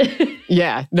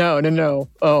 Yeah. No.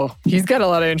 Oh, he's got a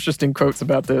lot of interesting quotes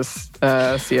about this,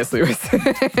 C.S. Lewis.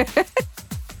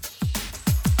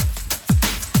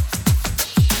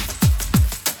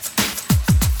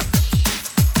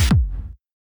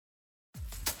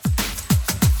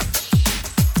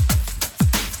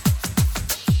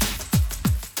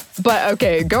 But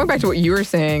okay, going back to what you were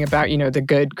saying about, the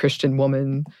good Christian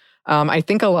woman, I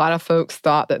think a lot of folks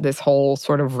thought that this whole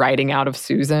sort of writing out of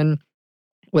Susan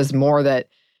was more that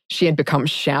she had become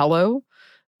shallow.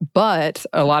 But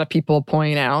a lot of people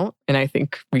point out, and I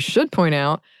think we should point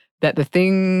out, that the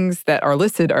things that are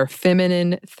listed are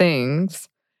feminine things,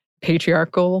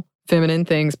 patriarchal feminine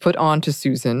things put onto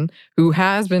Susan, who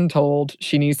has been told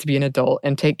she needs to be an adult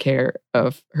and take care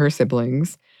of her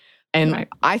siblings. And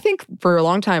I think for a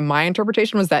long time, my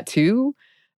interpretation was that too,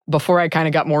 before I kind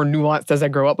of got more nuanced as I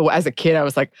grew up. But as a kid, I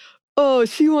was like, oh,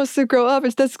 she wants to grow up.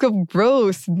 That's so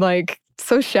gross. Like,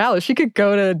 so shallow. She could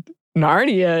go to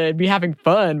Narnia and be having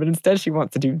fun, but instead she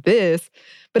wants to do this.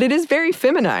 But it is very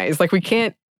feminized. Like, we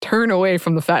can't turn away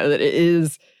from the fact that it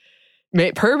is,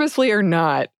 purposely or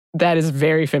not, that is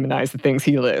very feminized, the things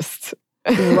he lists.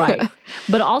 Right.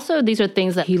 But also, these are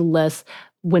things that he lists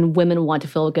when women want to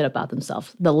feel good about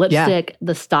themselves. The lipstick,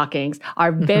 the stockings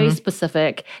are very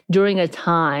specific during a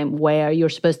time where you're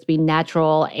supposed to be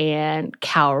natural and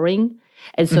cowering.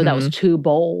 And so that was too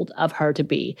bold of her to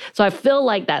be. So I feel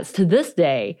like that's, to this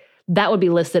day, that would be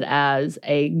listed as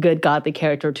a good godly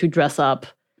character to dress up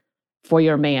for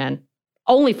your man,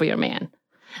 only for your man,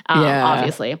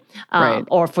 obviously. Right.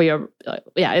 Or for your,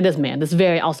 it is man. It's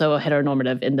very also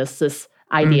heteronormative in this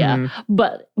idea.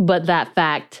 But that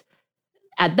fact,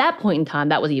 at that point in time,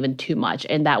 that was even too much.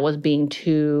 And that was being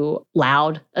too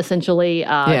loud, essentially,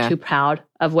 too proud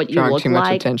of what you look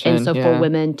like. Attention. And so for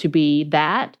women to be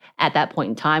that at that point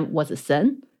in time was a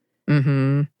sin.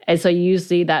 And so you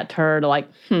see that turn like,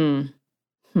 Yeah.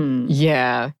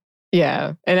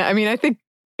 And I mean, I think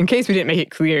in case we didn't make it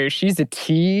clear, she's a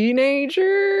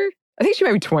teenager. I think she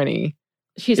might be 20.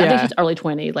 I think she's early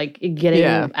 20, like getting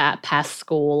at past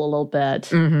school a little bit.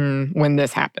 When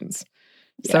this happens.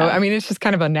 So, I mean, it's just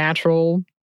kind of a natural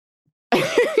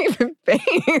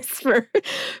face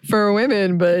for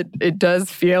women, but it does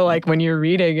feel like when you're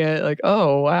reading it, like,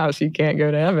 oh, wow, she can't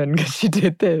go to heaven because she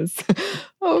did this.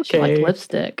 Okay. She liked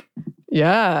lipstick.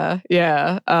 Yeah.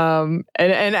 And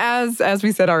as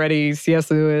we said already,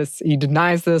 C.S. Lewis, he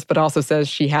denies this, but also says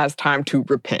she has time to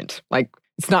repent. Like,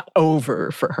 it's not over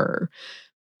for her,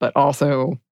 but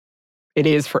also it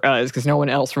is for us because no one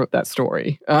else wrote that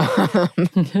story.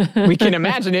 We can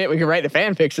imagine it. We can write the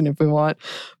fan fiction if we want.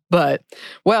 But,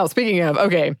 well, speaking of,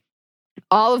 okay,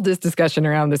 all of this discussion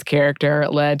around this character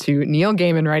led to Neil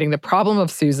Gaiman writing The Problem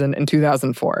of Susan in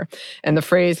 2004. And the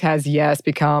phrase has,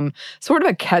 become sort of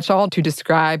a catch-all to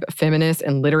describe feminist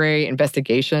and literary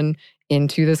investigation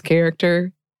into this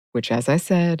character, which, as I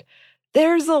said,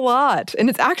 there's a lot. And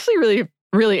it's actually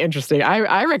really interesting.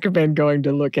 I recommend going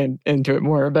to look into it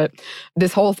more. But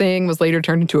this whole thing was later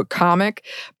turned into a comic.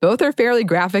 Both are fairly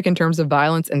graphic in terms of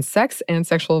violence and sex and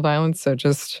sexual violence. So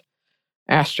just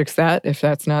asterisk that if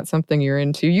that's not something you're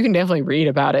into. You can definitely read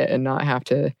about it and not have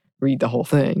to read the whole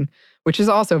thing, which is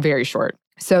also very short.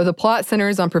 So the plot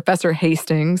centers on Professor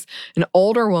Hastings, an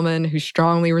older woman who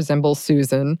strongly resembles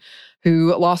Susan,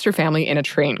 who lost her family in a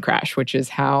train crash, which is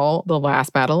how the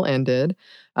last battle ended.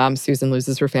 Susan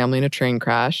loses her family in a train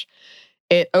crash.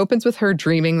 It opens with her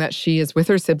dreaming that she is with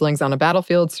her siblings on a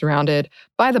battlefield surrounded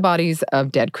by the bodies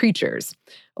of dead creatures.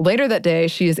 Later that day,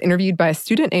 she is interviewed by a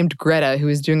student named Greta, who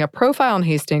is doing a profile on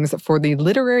Hastings for the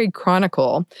Literary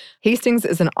Chronicle. Hastings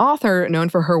is an author known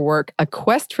for her work, A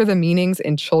Quest for the Meanings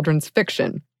in Children's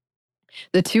Fiction.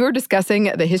 The two are discussing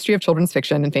the history of children's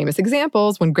fiction and famous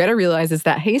examples when Greta realizes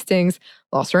that Hastings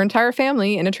lost her entire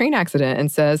family in a train accident and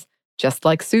says, just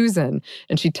like Susan.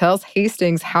 And she tells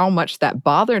Hastings how much that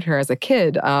bothered her as a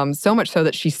kid, so much so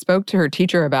that she spoke to her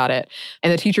teacher about it.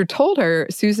 And the teacher told her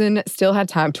Susan still had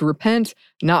time to repent,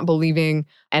 not believing,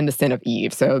 and the sin of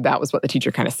Eve. So that was what the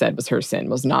teacher kind of said was her sin,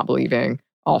 was not believing.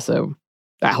 Also,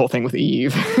 that whole thing with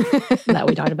Eve. That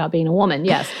we talked about being a woman,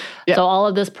 yes. Yeah. So all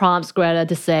of this prompts Greta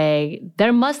to say,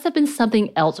 there must have been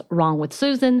something else wrong with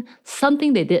Susan,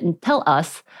 something they didn't tell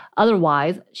us.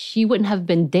 Otherwise, she wouldn't have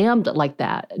been damned like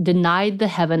that, denied the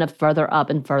heaven of further up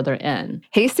and further in.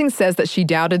 Hastings says that she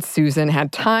doubted Susan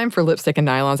had time for lipstick and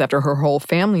nylons after her whole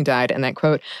family died, and that,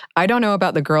 quote, I don't know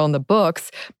about the girl in the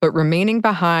books, but remaining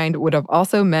behind would have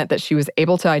also meant that she was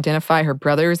able to identify her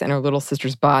brother's and her little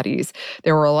sister's bodies.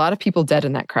 There were a lot of people dead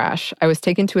in that crash. I was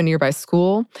taken to a nearby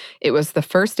school. It was the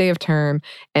first day of term,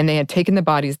 and they had taken the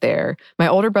bodies there. My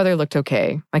older brother looked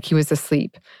okay, like he was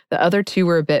asleep. The other two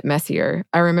were a bit messier.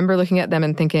 I remember looking at them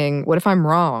and thinking, what if I'm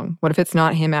wrong? What if it's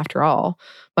not him after all?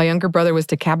 My younger brother was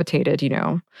decapitated,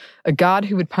 A God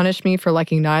who would punish me for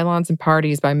liking nylons and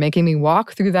parties by making me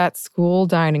walk through that school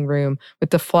dining room with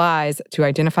the flies to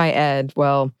identify Ed,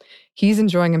 well, he's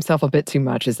enjoying himself a bit too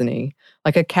much, isn't he?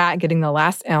 Like a cat getting the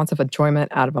last ounce of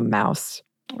enjoyment out of a mouse.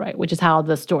 Right, which is how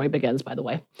the story begins, by the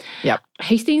way. Yep.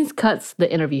 Hastings cuts the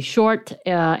interview short,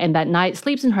 and that night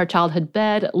sleeps in her childhood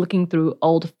bed looking through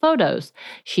old photos.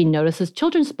 She notices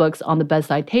children's books on the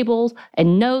bedside tables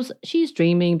and knows she's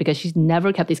dreaming because she's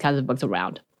never kept these kinds of books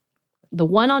around. The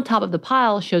one on top of the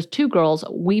pile shows two girls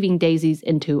weaving daisies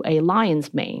into a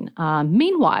lion's mane.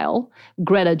 Meanwhile,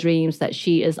 Greta dreams that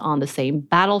she is on the same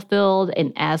battlefield,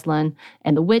 and Aslan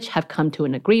and the witch have come to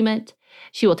an agreement.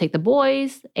 She will take the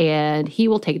boys, and he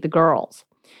will take the girls.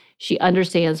 She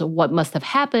understands what must have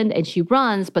happened, and she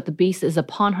runs, but the beast is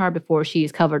upon her before she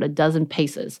is covered a dozen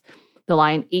paces. The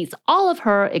lion eats all of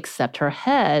her except her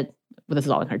head. This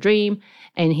is all in her dream,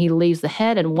 and he leaves the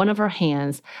head in one of her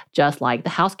hands, just like the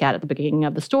house cat at the beginning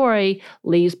of the story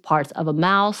leaves parts of a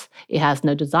mouse it has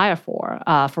no desire for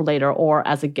later or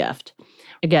as a gift.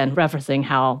 Again, referencing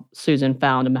how Susan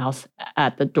found a mouse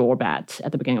at the doormat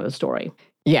at the beginning of the story.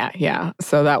 Yeah.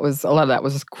 So a lot of that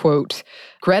was quote,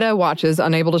 Greta watches,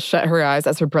 unable to shut her eyes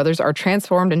as her brothers are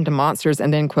transformed into monsters,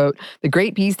 and then, quote, the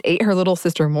great beast ate her little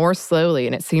sister more slowly,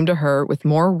 and it seemed to her with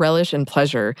more relish and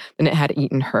pleasure than it had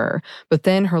eaten her. But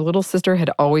then her little sister had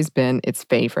always been its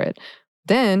favorite.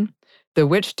 Then the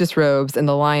witch disrobes and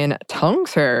the lion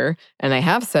tongues her, and they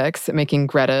have sex, making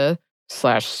Greta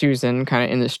 / Susan kind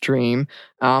of in this dream,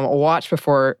 watch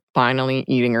before finally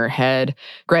eating her head.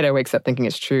 Greta wakes up thinking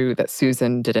it's true that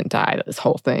Susan didn't die, that this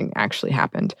whole thing actually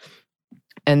happened.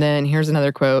 And then here's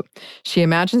another quote. She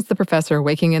imagines the professor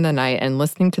waking in the night and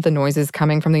listening to the noises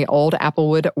coming from the old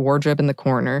applewood wardrobe in the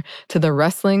corner, to the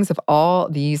rustlings of all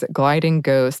these gliding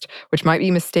ghosts, which might be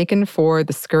mistaken for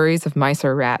the scurries of mice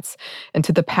or rats, and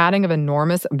to the padding of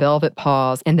enormous velvet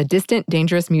paws and the distant,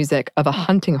 dangerous music of a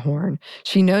hunting horn.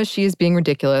 She knows she is being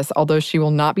ridiculous, although she will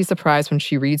not be surprised when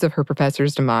she reads of her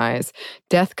professor's demise.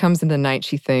 Death comes in the night,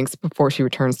 she thinks, before she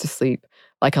returns to sleep,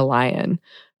 like a lion.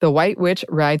 The white witch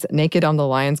rides naked on the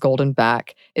lion's golden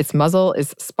back. Its muzzle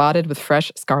is spotted with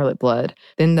fresh scarlet blood.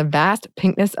 Then the vast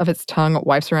pinkness of its tongue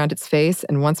wipes around its face,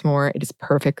 and once more it is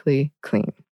perfectly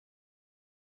clean.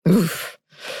 Oof.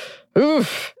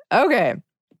 Okay.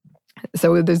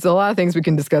 So there's a lot of things we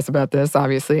can discuss about this,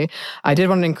 obviously. I did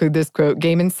want to include this quote.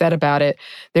 Gaiman said about it,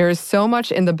 there is so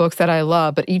much in the books that I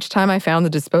love, but each time I found the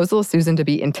disposal of Susan to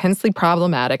be intensely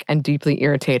problematic and deeply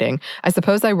irritating. I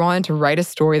suppose I wanted to write a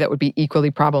story that would be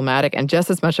equally problematic and just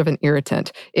as much of an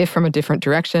irritant, if from a different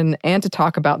direction, and to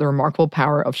talk about the remarkable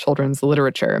power of children's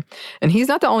literature. And he's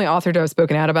not the only author to have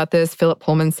spoken out about this. Philip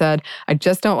Pullman said, I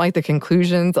just don't like the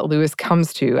conclusions that Lewis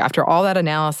comes to after all that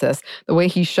analysis, the way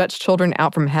he shuts children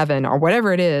out from heaven, or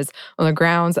whatever it is, on the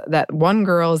grounds that one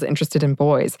girl is interested in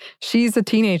boys. She's a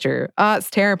teenager. It's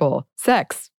terrible.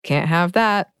 Sex. Can't have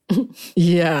that.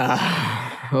 Yeah.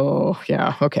 Oh,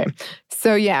 yeah. Okay.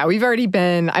 So yeah,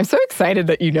 I'm so excited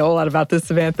that you know a lot about this,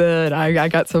 Samantha, and I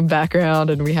got some background,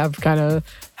 and we have kind of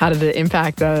how did it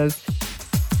impact us.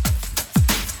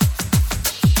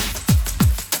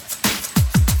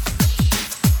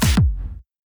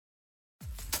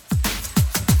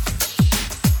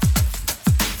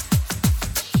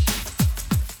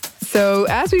 So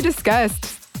as we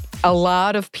discussed, a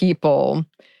lot of people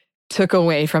took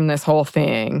away from this whole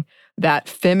thing that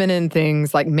feminine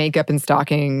things like makeup and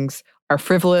stockings are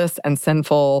frivolous and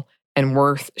sinful and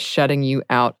worth shutting you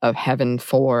out of heaven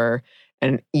for,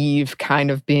 and Eve kind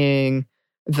of being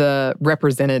the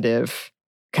representative,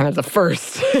 kind of the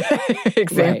first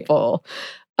example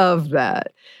of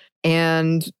that.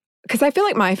 And because I feel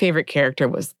like my favorite character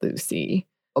was Lucy,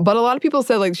 but a lot of people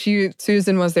said like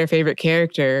Susan was their favorite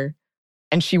character.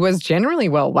 And she was generally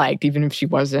well-liked, even if she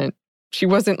wasn't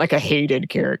like a hated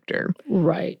character.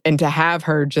 Right. And to have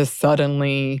her just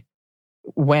suddenly,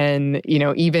 when,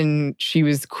 even she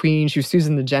was queen, she was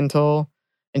Susan the Gentle,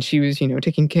 and she was,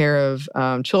 taking care of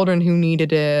children who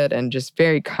needed it, and just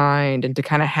very kind, and to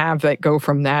kind of have that go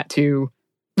from that to,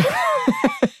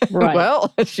 right.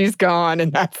 Well, she's gone,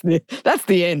 and that's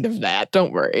the end of that.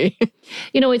 Don't worry.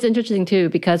 It's interesting, too,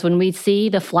 because when we see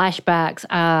the flashbacks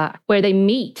where they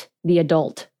meet the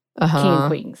adult king and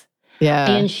queens. Yeah.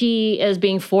 And she is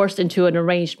being forced into an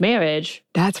arranged marriage.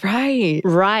 That's right.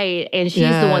 Right. And she's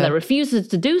the one that refuses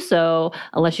to do so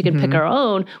unless she can pick her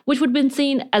own, which would have been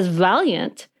seen as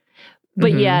valiant.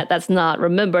 But yet that's not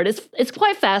remembered. It's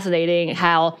quite fascinating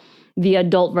how the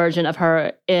adult version of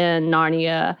her in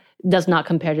Narnia does not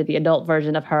compare to the adult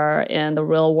version of her in the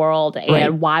real world,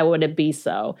 and why would it be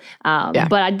so?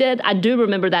 But I do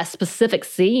remember that specific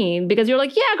scene because you're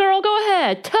like, yeah, girl, go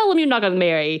ahead. Tell him you're not going to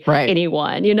marry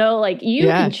anyone. You know, like you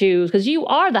can choose because you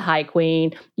are the High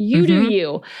Queen. You do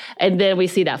you. And then we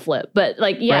see that flip. But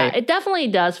like, it definitely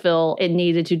does feel it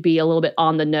needed to be a little bit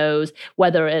on the nose,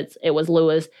 whether it was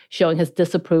Lewis showing his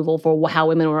disapproval for how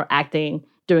women were acting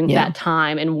during that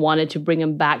time and wanted to bring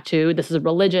him back to this is a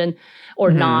religion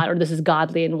or not, or this is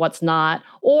godly and what's not,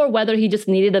 or whether he just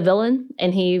needed a villain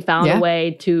and he found a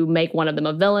way to make one of them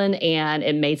a villain and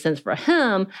it made sense for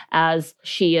him as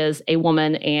she is a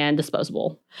woman and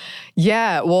disposable.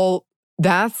 Yeah, well,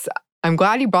 I'm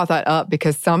glad you brought that up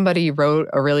because somebody wrote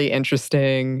a really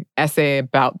interesting essay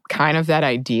about kind of that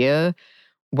idea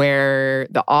where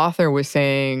the author was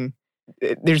saying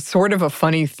there's sort of a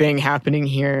funny thing happening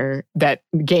here that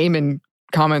Gaiman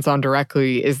comments on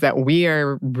directly is that we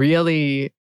are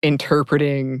really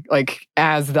interpreting, like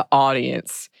as the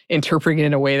audience, interpreting it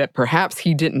in a way that perhaps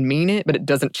he didn't mean it, but it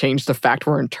doesn't change the fact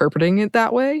we're interpreting it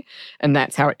that way. And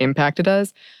that's how it impacted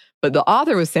us. But the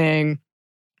author was saying,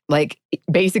 like,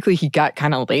 basically he got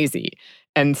kind of lazy.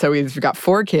 And so he's got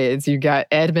 4 kids. You've got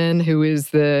Edmund, who is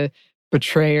the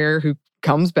betrayer who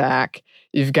comes back.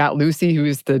 You've got Lucy, who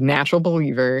is the natural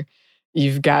believer.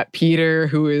 You've got Peter,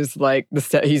 who is like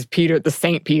he's Peter, the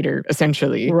Saint Peter,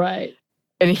 essentially. Right.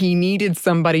 And he needed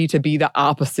somebody to be the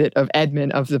opposite of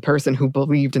Edmund, of the person who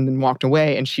believed and then walked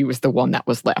away. And she was the one that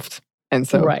was left. And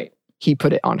so he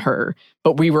put it on her.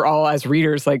 But we were all as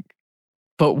readers like,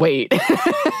 but wait.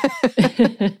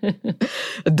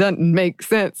 It doesn't make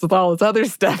sense with all this other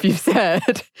stuff you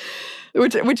said.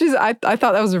 Which is, I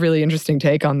thought that was a really interesting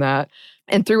take on that.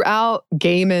 And throughout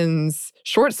Gaiman's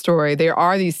short story, there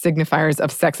are these signifiers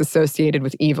of sex associated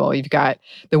with evil. You've got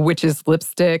the witch's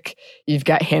lipstick. You've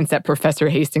got hints at Professor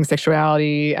Hastings'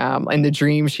 sexuality. In the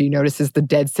dream, she notices the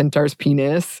dead centaur's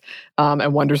penis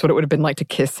and wonders what it would have been like to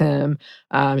kiss him.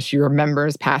 She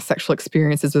remembers past sexual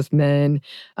experiences with men,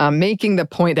 making the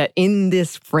point that in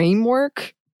this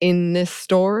framework, in this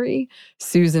story,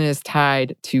 Susan is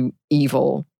tied to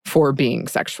evil for being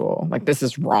sexual. Like, this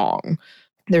is wrong.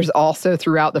 There's also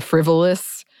throughout the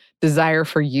frivolous desire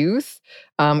for youth,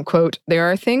 quote,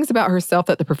 there are things about herself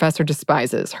that the professor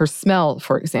despises. Her smell,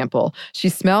 for example. She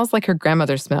smells like her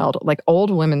grandmother smelled, like old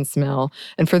women smell.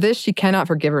 And for this, she cannot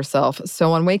forgive herself.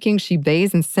 So on waking, she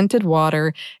bathes in scented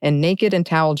water and naked and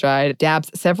towel dried,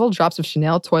 dabs several drops of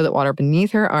Chanel toilet water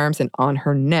beneath her arms and on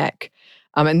her neck.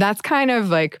 And that's kind of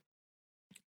like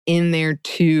in there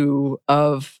too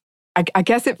of, I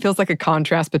guess it feels like a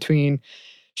contrast between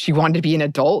she wanted to be an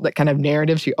adult, that kind of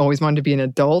narrative. She always wanted to be an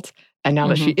adult. And now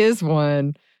that she is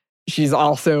one, she's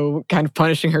also kind of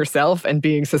punishing herself and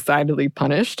being societally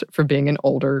punished for being an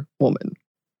older woman.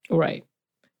 Right.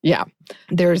 Yeah.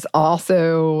 There's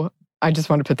also, I just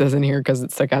want to put this in here because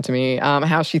it stuck out to me,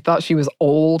 how she thought she was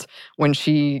old when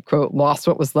she, quote, lost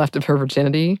what was left of her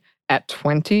virginity at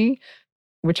 20,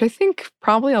 which I think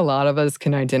probably a lot of us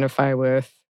can identify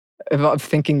with. Of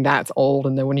thinking that's old,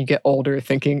 and then when you get older,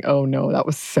 thinking, oh no, that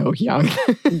was so young.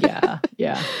 yeah.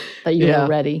 That you were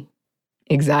ready.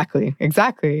 Exactly.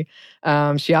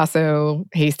 She also,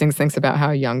 Hastings thinks about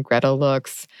how young Greta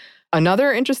looks.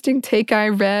 Another interesting take I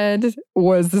read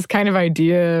was this kind of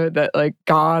idea that like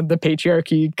God, the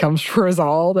patriarchy comes for us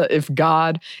all, that if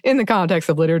God, in the context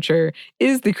of literature,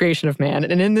 is the creation of man,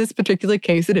 and in this particular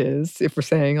case it is, if we're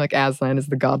saying like Aslan is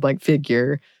the godlike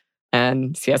figure,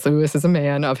 and C.S. Lewis is a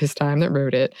man of his time that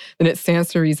wrote it, then it stands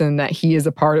to reason that he is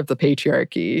a part of the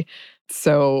patriarchy.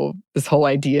 So this whole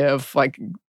idea of like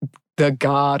the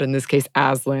god, in this case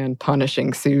Aslan,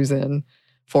 punishing Susan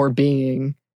for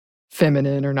being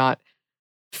feminine or not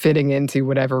fitting into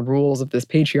whatever rules of this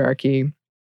patriarchy,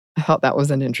 I thought that was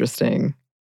an interesting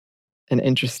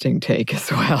take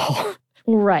as well.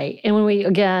 Right. And when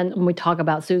we talk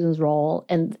about Susan's role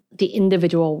and the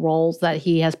individual roles that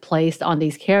he has placed on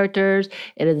these characters,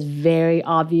 it is very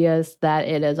obvious that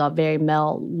it is a very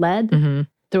male-led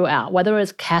throughout. Whether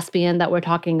it's Caspian that we're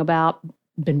talking about,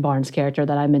 Ben Barnes' character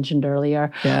that I mentioned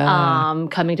earlier,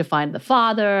 coming to find the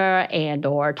father, and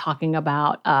or talking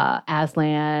about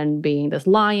Aslan being this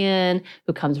lion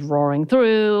who comes roaring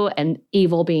through, and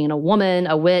Evil being a woman,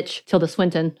 a witch, Tilda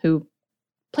Swinton, who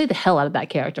played the hell out of that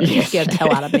character. She scared the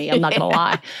hell out of me. I'm not going to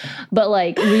lie. But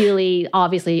like really,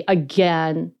 obviously,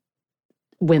 again,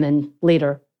 women,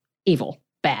 leader, evil,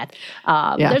 bad.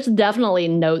 There's definitely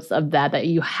notes of that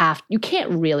you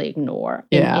can't really ignore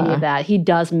in any of that. He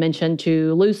does mention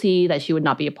to Lucy that she would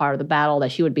not be a part of the battle,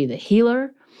 that she would be the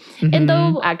healer. And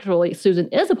though actually Susan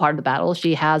is a part of the battle,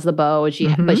 she has the bow,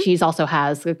 and but she's also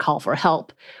has a call for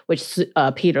help, which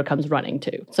Peter comes running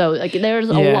to. So like, there's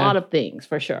a lot of things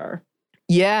for sure.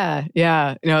 Yeah.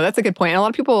 No, that's a good point. And a lot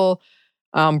of people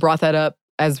brought that up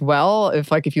as well.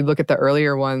 If you look at the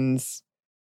earlier ones,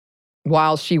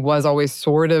 while she was always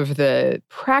sort of the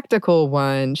practical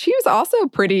one, she was also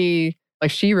pretty, like,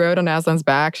 she rode on Aslan's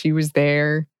back. She was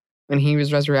there when he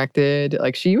was resurrected.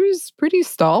 Like, she was pretty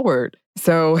stalwart.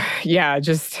 So, yeah,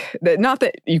 just not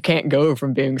that you can't go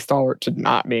from being stalwart to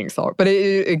not being stalwart. But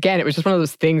again, it was just one of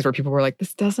those things where people were like,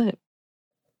 this doesn't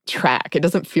track. It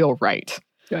doesn't feel right.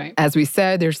 Right. As we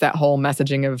said, there's that whole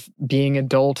messaging of being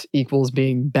adult equals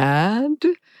being bad,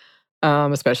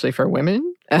 especially for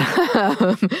women.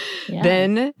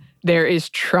 Then there is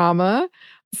trauma.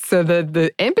 So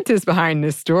the impetus behind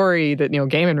this story that Neil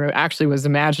Gaiman wrote actually was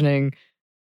imagining,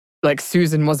 like,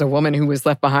 Susan was a woman who was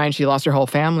left behind. She lost her whole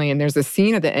family. And there's a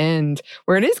scene at the end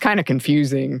where it is kind of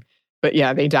confusing. But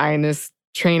yeah, they die in this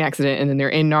train accident and then they're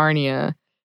in Narnia.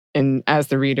 And as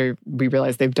the reader, we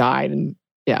realize they've died. And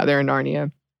yeah, they're in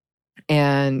Narnia.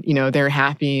 And, they're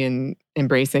happy and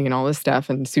embracing and all this stuff.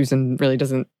 And Susan really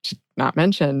she's not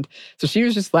mentioned. So she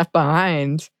was just left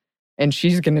behind. And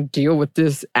she's going to deal with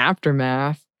this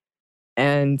aftermath.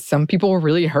 And some people were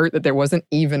really hurt that there wasn't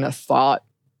even a thought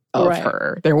of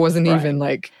her. There wasn't even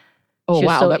like, oh,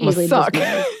 wow, that must suck.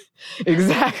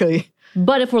 Exactly.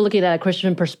 But if we're looking at a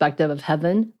Christian perspective of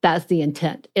heaven, that's the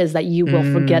intent, is that you will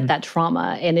forget that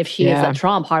trauma. And if she is that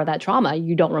trauma, part of that trauma,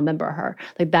 you don't remember her.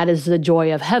 Like, that is the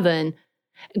joy of heaven.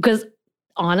 Because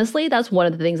honestly, that's one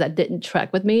of the things that didn't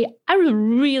track with me. I was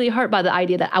really hurt by the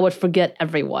idea that I would forget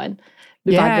everyone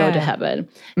if I go to heaven.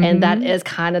 And that is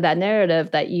kind of that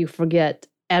narrative that you forget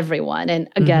everyone. And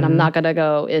again, I'm not going to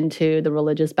go into the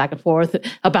religious back and forth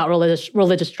about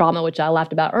religious trauma, which I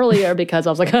laughed about earlier because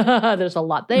I was like, there's a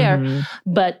lot there.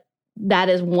 But that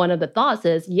is one of the thoughts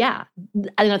is, and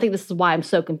I think this is why I'm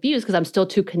so confused, because I'm still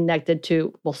too connected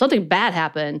to, well, something bad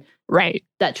happened. Right.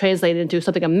 That translated into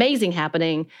something amazing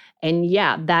happening. And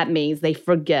that means they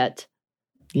forget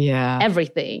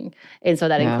everything. And so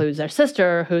that includes their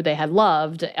sister, who they had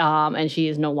loved, and she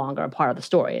is no longer a part of the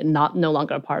story and no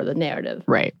longer a part of the narrative.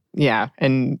 Right. Yeah.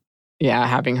 And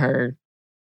having her,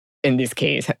 in this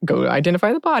case, go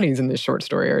identify the bodies in this short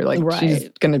story, or like she's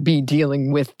going to be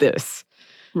dealing with this.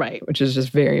 Right. Which is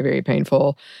just very, very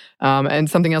painful. And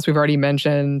something else we've already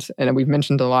mentioned, and we've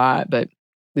mentioned a lot, but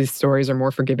these stories are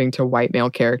more forgiving to white male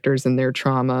characters and their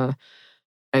trauma.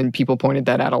 And people pointed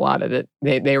that out a lot, of it.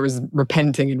 They was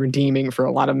repenting and redeeming for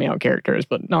a lot of male characters,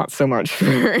 but not so much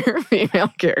for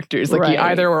female characters. Like, you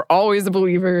either were always a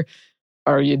believer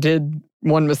or you did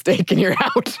one mistake and you're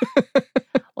out.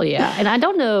 Well, yeah. And I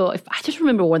don't know, if I just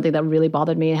remember one thing that really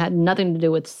bothered me. It had nothing to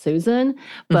do with Susan,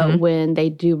 but when they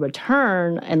do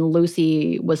return and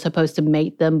Lucy was supposed to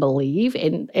make them believe,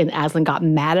 and Aslan got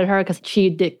mad at her because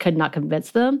she could not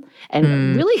convince them,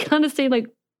 and really kind of seemed like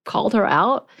called her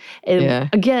out. And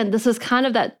again, this is kind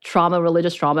of that trauma,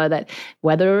 religious trauma, that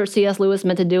whether C.S. Lewis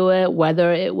meant to do it,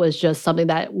 whether it was just something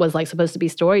that was like supposed to be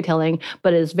storytelling,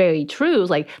 but it's very true.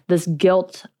 It's like this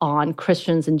guilt on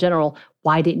Christians in general.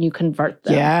 Why didn't you convert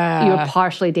them? Yeah. You were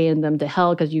partially damning them to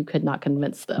hell because you could not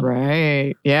convince them.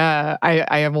 Right. Yeah.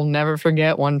 I will never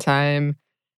forget one time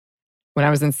when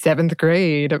I was in 7th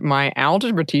grade, my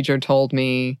algebra teacher told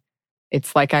me,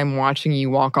 it's like I'm watching you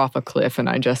walk off a cliff and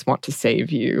I just want to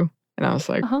save you. And I was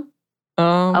like,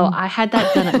 I had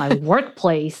that done at my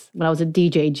workplace when I was at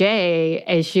DJJ.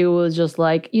 And she was just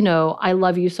like, I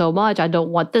love you so much. I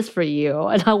don't want this for you.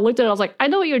 And I looked at it, I was like, I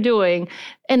know what you're doing.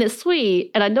 And it's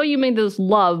sweet. And I know you mean this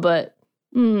love, but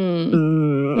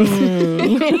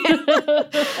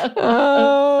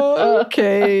Oh,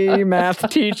 okay, math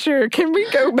teacher. Can we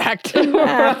go back to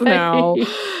math now?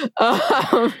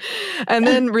 And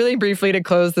then really briefly to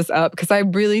close this up, because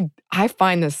I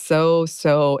find this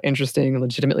so interesting.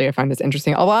 Legitimately, I find this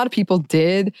interesting. A lot of people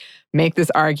did make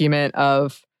this argument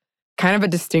of kind of a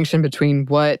distinction between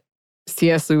what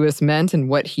C.S. Lewis meant and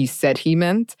what he said he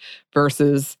meant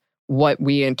versus what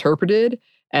we interpreted,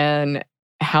 and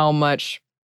how much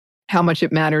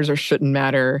it matters or shouldn't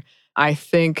matter. I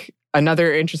think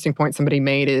another interesting point somebody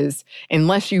made is,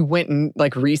 unless you went and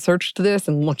like researched this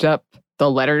and looked up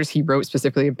the letters he wrote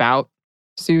specifically about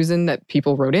Susan that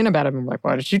people wrote in about him and were like,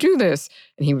 why did you do this?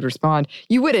 And he would respond,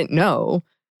 you wouldn't know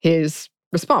his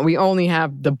response. We only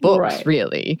have the books,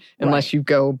 really, unless you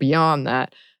go beyond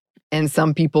that. And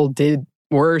some people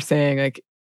were saying, like,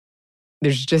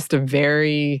 there's just a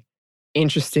very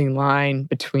interesting line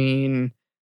between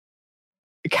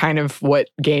kind of what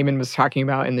Gaiman was talking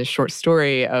about in this short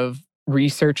story of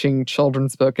researching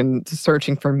children's book and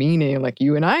searching for meaning like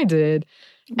you and I did,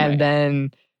 and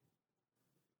then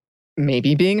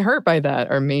maybe being hurt by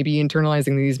that, or maybe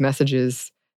internalizing these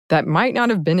messages that might not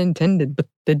have been intended, but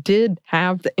that did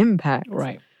have the impact.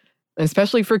 Right.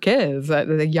 Especially for kids at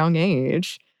a young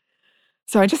age.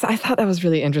 So I thought that was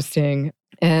really interesting.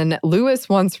 And Lewis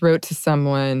once wrote to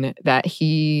someone that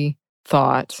he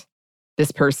thought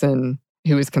this person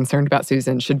who was concerned about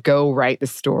Susan should go write the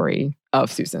story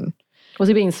of Susan. Was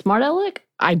he being smart aleck?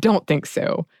 I don't think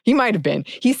so. He might have been.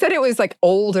 He said it was like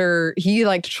older. He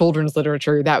liked children's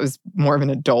literature. That was more of an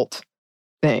adult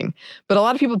thing. But a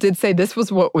lot of people did say this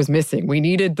was what was missing. We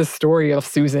needed the story of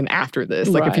Susan after this.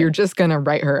 Like if you're just going to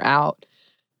write her out,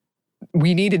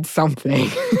 we needed something.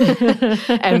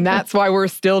 And that's why we're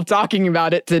still talking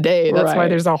about it today. That's why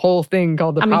there's a whole thing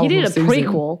called The Problem he did of a Susan.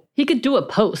 prequel. He could do a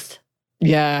post.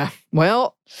 Yeah.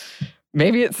 Well,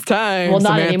 maybe it's time. Well,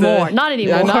 not Samantha. anymore. Not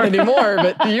anymore. Yeah, not anymore.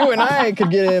 But you and I could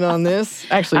get in on this.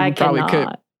 Actually, we probably could.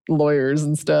 Lawyers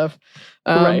and stuff.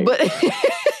 But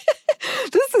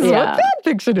this is what fan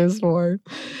fiction is for.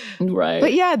 Right.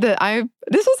 But yeah,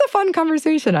 this was a fun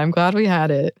conversation. I'm glad we had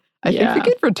it. I think we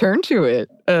could return to it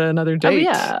at another date. Oh,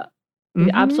 yeah.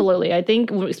 Absolutely. I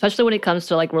think, especially when it comes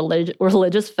to like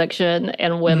religious fiction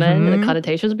and women and the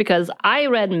connotations, because I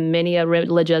read many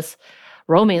religious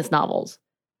romance novels.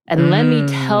 And let me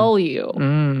tell you,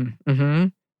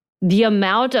 the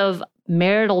amount of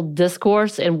marital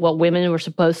discourse and what women were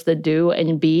supposed to do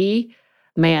and be,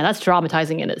 man, that's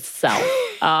traumatizing in itself.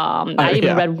 I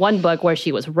even read one book where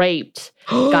she was raped,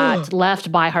 got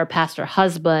left by her pastor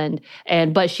husband,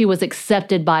 but she was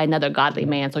accepted by another godly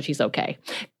man, so she's okay.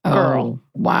 Girl. Oh,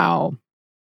 wow.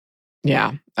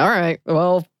 Yeah. All right.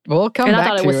 Well, we'll come back to it. And I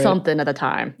thought it was something at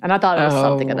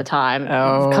the time.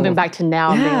 Coming back to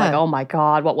now and being like, oh my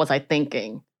God, what was I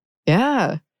thinking?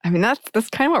 Yeah. I mean, that's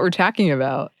kind of what we're talking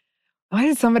about. Why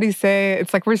did somebody say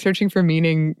it's like we're searching for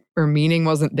meaning, or meaning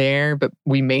wasn't there, but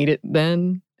we made it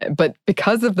then? But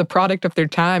because of the product of their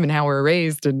time and how we're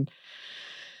raised and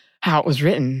how it was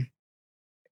written,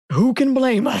 who can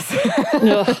blame us?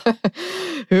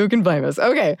 Who can blame us?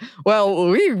 Okay, well,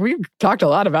 we've talked a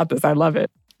lot about this. I love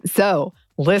it. So,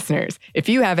 listeners, if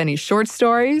you have any short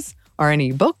stories or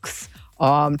any books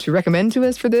to recommend to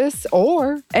us for this,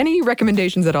 or any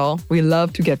recommendations at all, we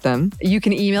love to get them. You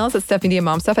can email us at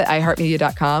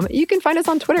stuffmediamomstuff@iheartmedia.com. You can find us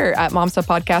on Twitter at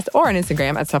momstuffpodcast, or on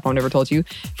Instagram at Stuff Mom Never Told You.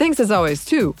 Thanks as always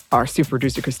to our super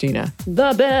producer, Christina.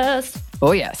 The best.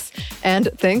 Oh, yes. And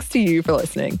thanks to you for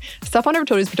listening. Stuff Mom Never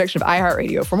Told You is a production of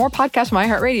iHeartRadio. For more podcasts from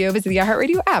iHeartRadio, visit the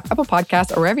iHeartRadio app, Apple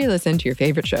Podcasts, or wherever you listen to your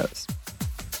favorite shows.